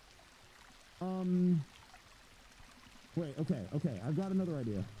them. Wait, okay. I've got another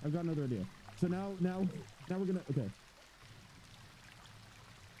idea. So now we're gonna, okay.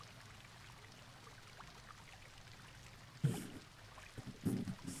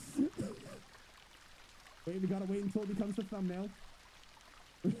 Wait, we gotta wait until it becomes the thumbnail.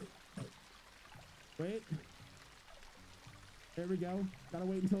 Wait. There we go. Gotta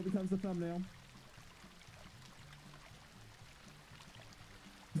wait until it becomes the thumbnail.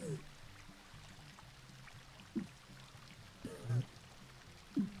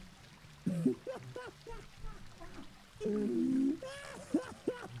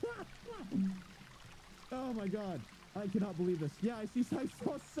 Oh my god. I cannot believe this. Yeah, I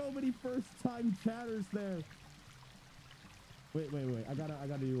saw so many first-time chatters there. Wait. I gotta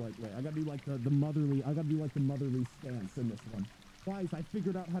do like the motherly stance in this one. Guys, I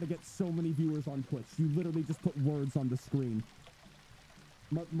figured out how to get so many viewers on Twitch. You literally just put words on the screen.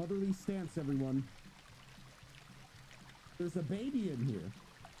 Motherly stance, everyone. There's a baby in here.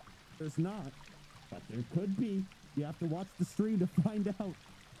 There's not, but there could be. You have to watch the stream to find out.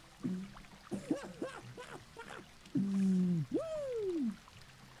 Woo!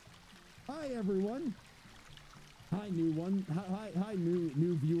 Hi everyone. Hi new one. Hi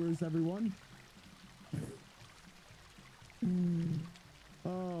new viewers, everyone.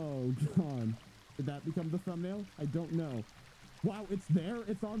 Oh god. Did that become the thumbnail? I don't know. Wow, it's there.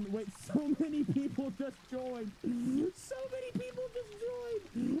 It's on. Wait, so many people just joined. So many people just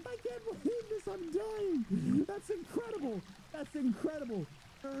joined. I can't believe this. I'm dying. That's incredible.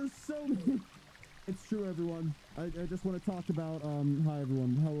 There are so many. It's true, everyone. I just want to talk about, hi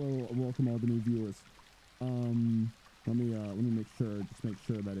everyone. Hello, welcome all the new viewers. Let me make sure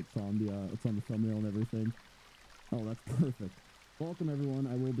that it's on the thumbnail and everything. Oh, that's perfect. Welcome everyone.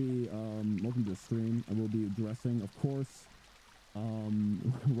 I will be, welcome to the stream. I will be addressing, of course,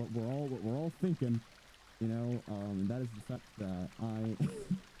 what we're all thinking, you know, and that is the fact that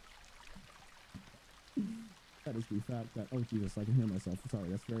that is the fact that, oh Jesus, I can hear myself. Sorry,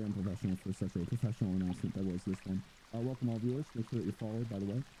 that's very unprofessional for such a professional announcement that was this one. Welcome all viewers. Make sure that you're followed, by the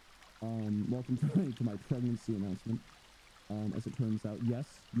way. Welcome to my pregnancy announcement. As it turns out,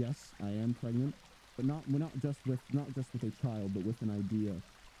 yes, I am pregnant, but not just with a child, but with an idea.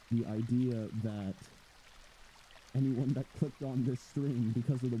 The idea that anyone that clicked on this stream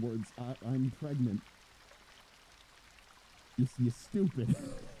because of the words I'm pregnant, you stupid.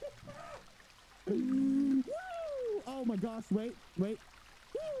 Woo! Oh my gosh, wait. Woo!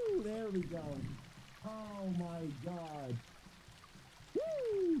 There we go. Oh my god.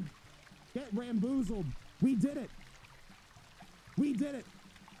 Woo! Get ramboozled. We did it.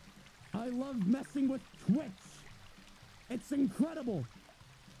 I love messing with Twitch. It's incredible.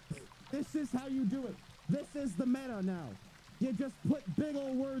 This is how you do it. This is the meta now. You just put big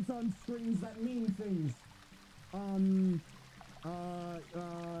old words on screens that mean things.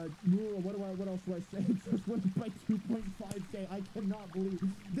 What else do I say? It just went by 2.5K. I cannot believe.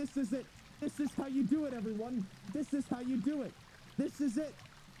 This is it. This is how you do it, everyone. This is how you do it. This is it.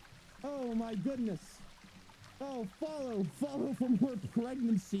 Oh my goodness. Oh, follow for more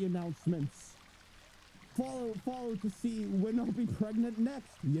pregnancy announcements. Follow to see when I'll be pregnant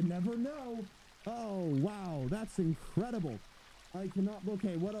next. You never know. Oh, wow, that's incredible. I cannot,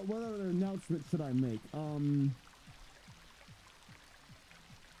 okay, what other announcement should I make? Oh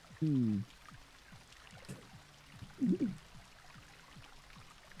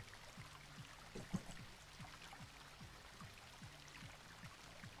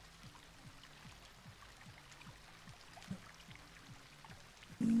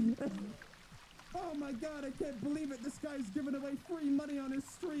my god, I can't believe it. This guy's giving away free money on his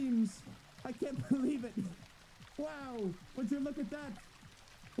streams. I can't believe it. Wow, would you look at that?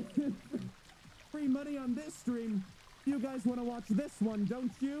 Free money on this stream. You guys want to watch this one,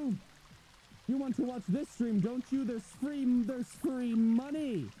 don't you? You want to watch this stream, don't you? There's free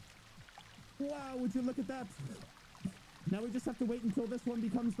money. Wow, would you look at that? Now we just have to wait until this one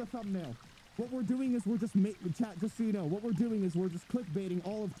becomes the thumbnail. What we're doing is we're just chat, just so you know, what we're doing is we're just clickbaiting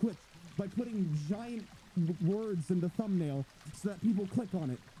all of Twitch by putting giant words in the thumbnail so that people click on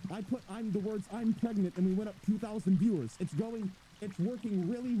it. I'm the words I'm pregnant and we went up 2,000 viewers. It's working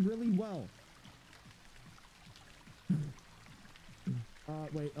really, really well.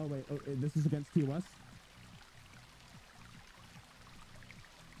 Wait, this is against TOS?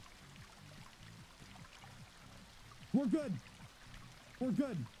 We're good.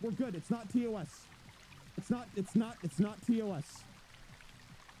 It's not TOS. It's not TOS.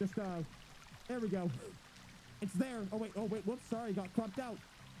 Just, there we go. It's there. Oh wait, whoops, sorry, got cropped out.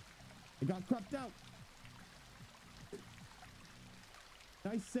 It got cropped out.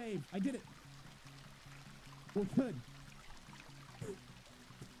 Nice save. I did it. We're good.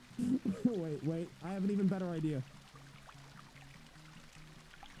 Wait, I have an even better idea.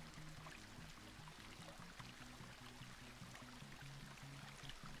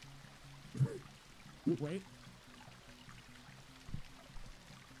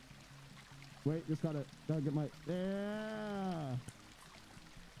 Wait, just gotta get my, yeah.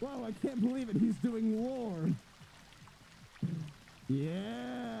 Wow, I can't believe it. He's doing lore.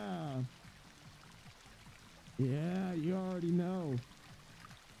 Yeah. Yeah, you already know.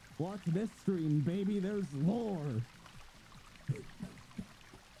 Watch this stream, baby. There's lore.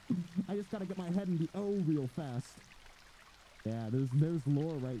 I just gotta get my head in the O real fast. Yeah, there's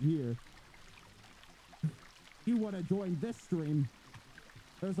lore right here. You want to join this stream?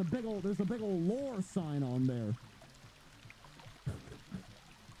 There's a big old lore sign on there.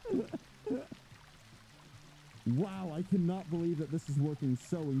 Wow, I cannot believe that this is working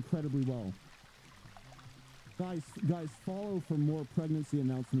so incredibly well. Guys, follow for more pregnancy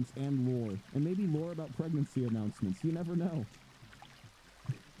announcements and lore. And maybe lore about pregnancy announcements. You never know.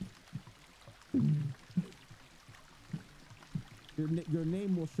 Your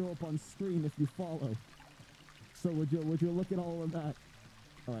name will show up on screen if you follow. So would you look at all of that?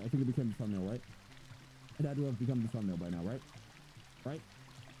 All right, I think it became the thumbnail, right? It had to have become the thumbnail by now, right?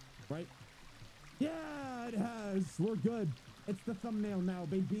 Right? Yeah, it has. We're good. It's the thumbnail now,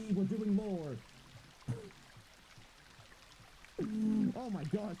 baby. We're doing more. Oh my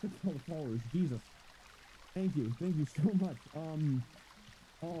gosh, look at all the followers. Jesus. Thank you so much.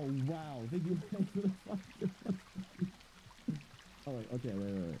 Oh wow. Thank you for the fucking. Oh wait, okay,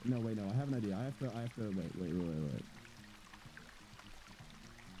 wait. No, I have an idea. I have to wait. Wait.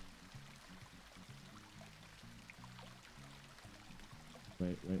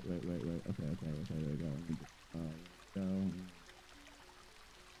 Okay, there we go. Go.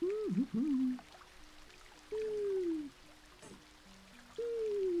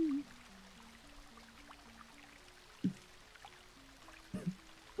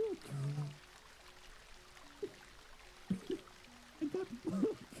 I got the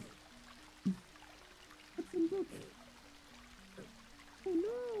book. What's in the book? Oh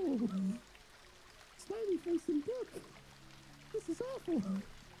no! Smiley face in book. This is awful.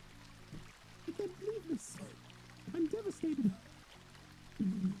 I can't believe this. I'm devastated.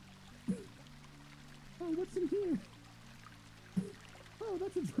 Oh, what's in here? Oh,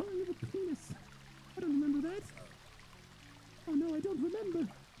 that's a drawing of a penis. I don't remember that. Oh no, I don't remember.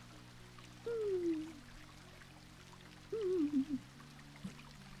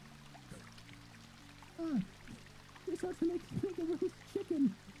 Here's how to make a roast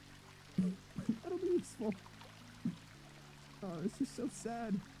chicken. That'll be useful. Oh, this is so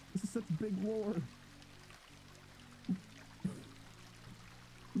sad. This is such big lore.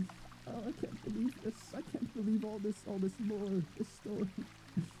 Oh, I can't believe this. I can't believe all this lore, this story.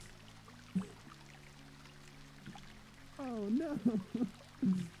 Oh no.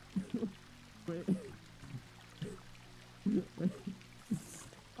 Wait.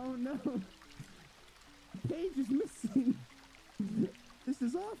 Oh no. Pages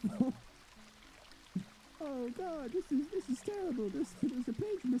god, this is terrible. There's a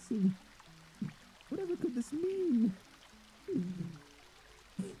page missing. Whatever could this mean?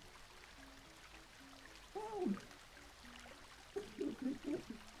 Oh.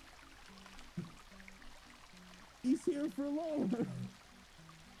 He's here for lore.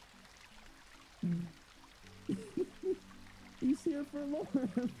 He's here for lore,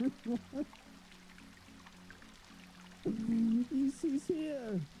 everyone. He's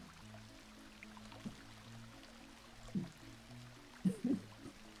here.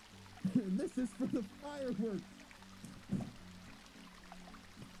 This is for the fireworks.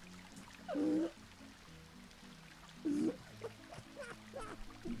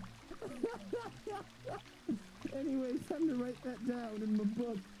 Anyway, time to write that down in my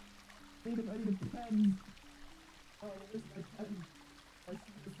book. I need a pen. Oh, where's my pen? I've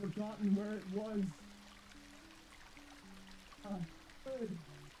forgotten where it was. Good.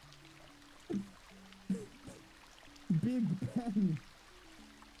 Big pen.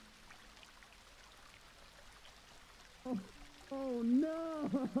 Oh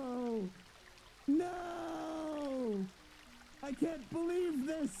no! No! I can't believe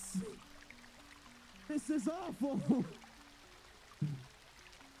this! This is awful!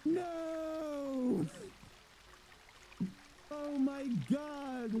 No! Oh my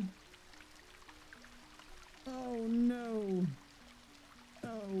god! Oh no!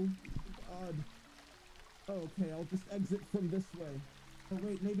 Oh god. Okay, I'll just exit from this way. Oh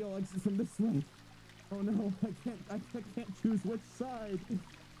wait, maybe I'll exit from this way. Oh no, I can't choose which side.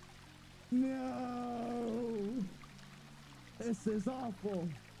 No! This is awful.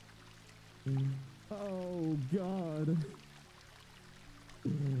 Oh god.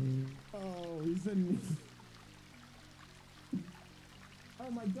 Oh, he's in me.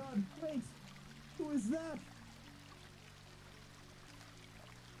 Oh my god, wait! Who is that?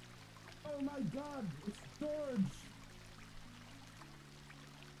 Oh my god, it's George!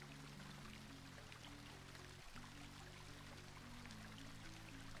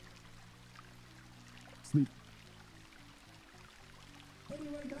 Sleep.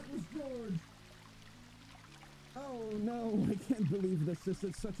 Anyway, that was George! Oh no, I can't believe this. This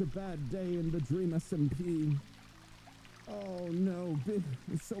is such a bad day in the Dream SMP. Oh no,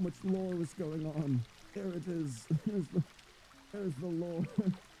 there's so much lore was going on. There it is. There's the lore.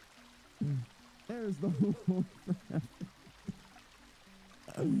 There's the lore.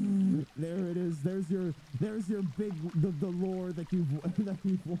 There it is. There's your big the lore that you've wanted.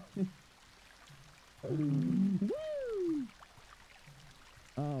 Woo!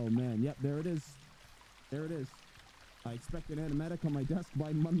 Oh man, yep, there it is. There it is. I expect an animatic on my desk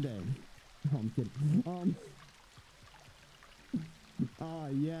by Monday. Oh, I'm kidding. Oh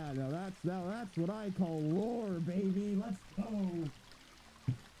yeah, now that's what I call lore, baby. Let's go.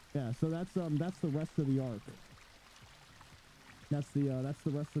 Yeah, so that's the rest of the arc. That's the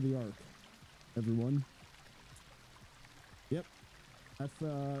rest of the arc, everyone. Yep. That's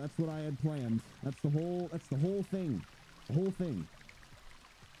what I had planned. That's the whole thing. The whole thing.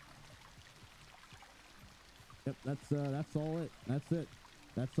 Yep, that's all it. That's it.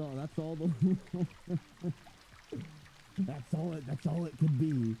 That's all the that's all it could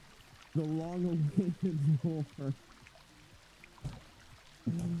be. The long-awaited lore.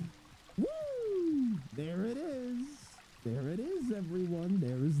 Woo! There it is. There it is, everyone.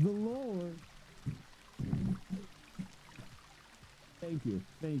 There is the lore. Thank you.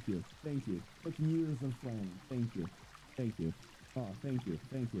 Thank you. Thank you. Took years of planning. Thank you. Thank you. Oh, thank you.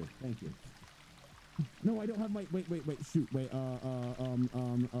 Thank you. Thank you. No, I don't have my wait, shoot, wait,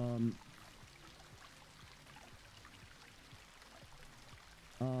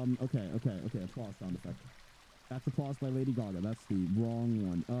 okay, applause sound effect. That's applause by Lady Gaga. That's the wrong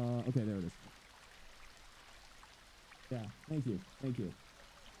one. Okay, there it is. Yeah, thank you. Thank you.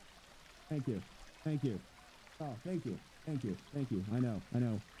 Thank you. Thank you. Oh, thank you. Thank you. Thank you. I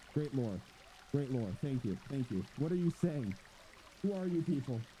know. Great lore. Great lore. Thank you. Thank you. What are you saying? Who are you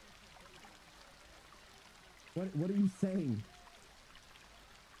people? What are you saying?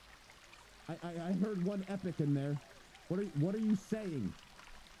 I heard one epic in there. What are you saying?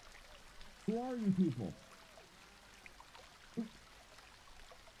 Who are you people?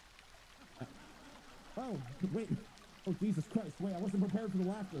 Oh, wait. Oh, Jesus Christ. Wait, I wasn't prepared for the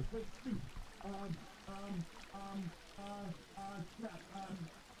laughter. Wait, shoot. Crap.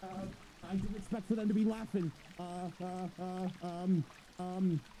 I didn't expect for them to be laughing.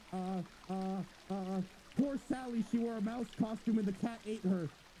 Poor Sally, she wore a mouse costume and the cat ate her.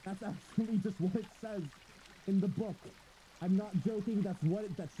 That's actually just what it says in the book. I'm not joking. That's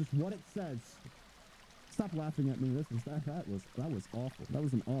just what it says. Stop laughing at me. That was awful. That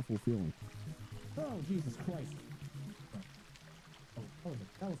was an awful feeling. Oh, Jesus Christ. Oh,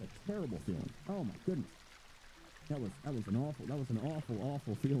 that was a terrible feeling. Oh my goodness. That was an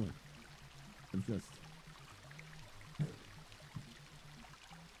awful feeling. It's just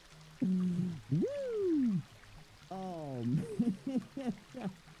woo! Oh man.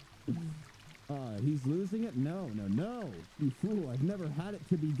 He's losing it? No. You fool, I've never had it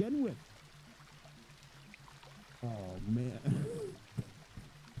to begin with. Oh man.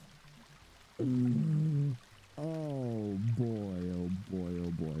 Oh boy.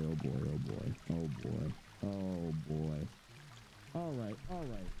 All right.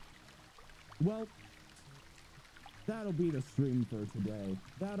 Well, that'll be the stream for today.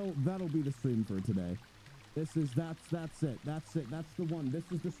 That'll be the stream for today. That's it. That's the one.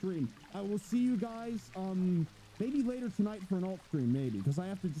 This is the stream. I will see you guys maybe later tonight for an alt stream, maybe, because I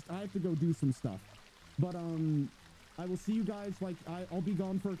have to go do some stuff. But I will see you guys, like, I'll be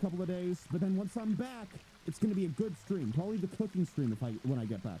gone for a couple of days, but then once I'm back, it's going to be a good stream. Probably the cooking stream when I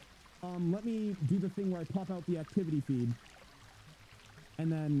get back. Let me do the thing where I pop out the activity feed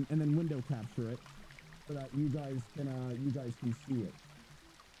and then window capture it so that you guys can see it.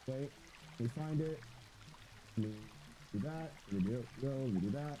 Okay? We find it. Let me do that. Let me do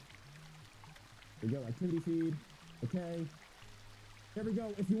that. There we go. Activity feed. Okay. There we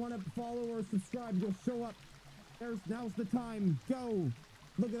go. If you want to follow or subscribe, you'll show up. Now's the time. Go.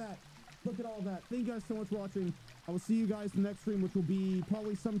 Look at that. Look at all that. Thank you guys so much for watching. I will see you guys in the next stream, which will be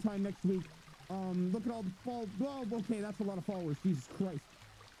probably sometime next week. Look at all the oh, okay, that's a lot of followers. Jesus Christ.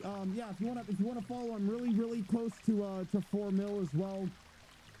 Yeah, if you wanna follow, I'm really close to 4 mil as well.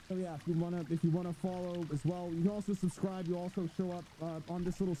 So yeah, if you wanna follow as well, you can also subscribe. You also show up on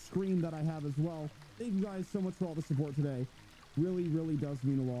this little screen that I have as well. Thank you guys so much for all the support today. Really does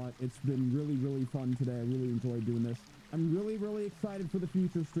mean a lot. It's been really fun today. I really enjoyed doing this. I'm really excited for the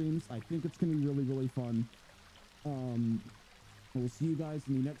future streams. I think it's gonna be really fun. We'll see you guys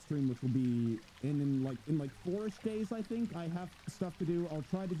in the next stream, which will be in like 4-ish days. I think I have stuff to do. I'll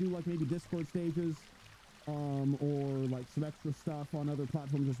try to do like maybe Discord stages, or like some extra stuff on other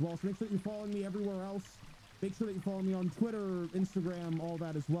platforms as well. So make sure that you're following me everywhere else. Make sure that you follow me on Twitter, Instagram, all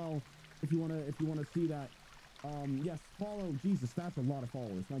that as well. If you wanna see that. Yes, follow. Jesus, that's a lot of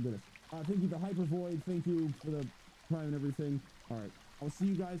followers. My goodness. Thank you to Hypervoid. Thank you for the prime and everything. All right. I'll see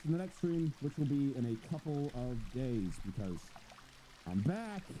you guys in the next stream, which will be in a couple of days, because I'm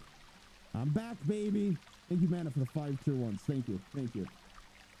back. I'm back, baby. Thank you, Mana, for the 5 tier 1s. Thank you.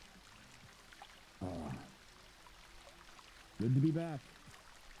 Good to be back.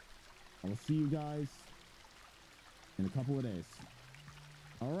 I will see you guys in a couple of days.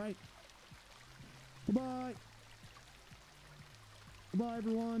 All right. Bye-bye. Bye-bye,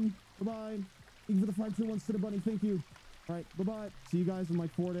 everyone. Bye-bye. Thank you for the 5 tier 1s to the bunny. Thank you. All right, bye-bye. See you guys in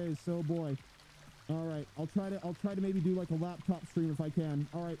like 4 days. So boy. All right, I'll try to maybe do like a laptop stream if I can.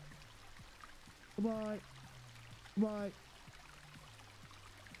 All right. Bye-bye. Bye.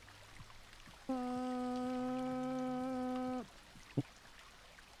 Bye.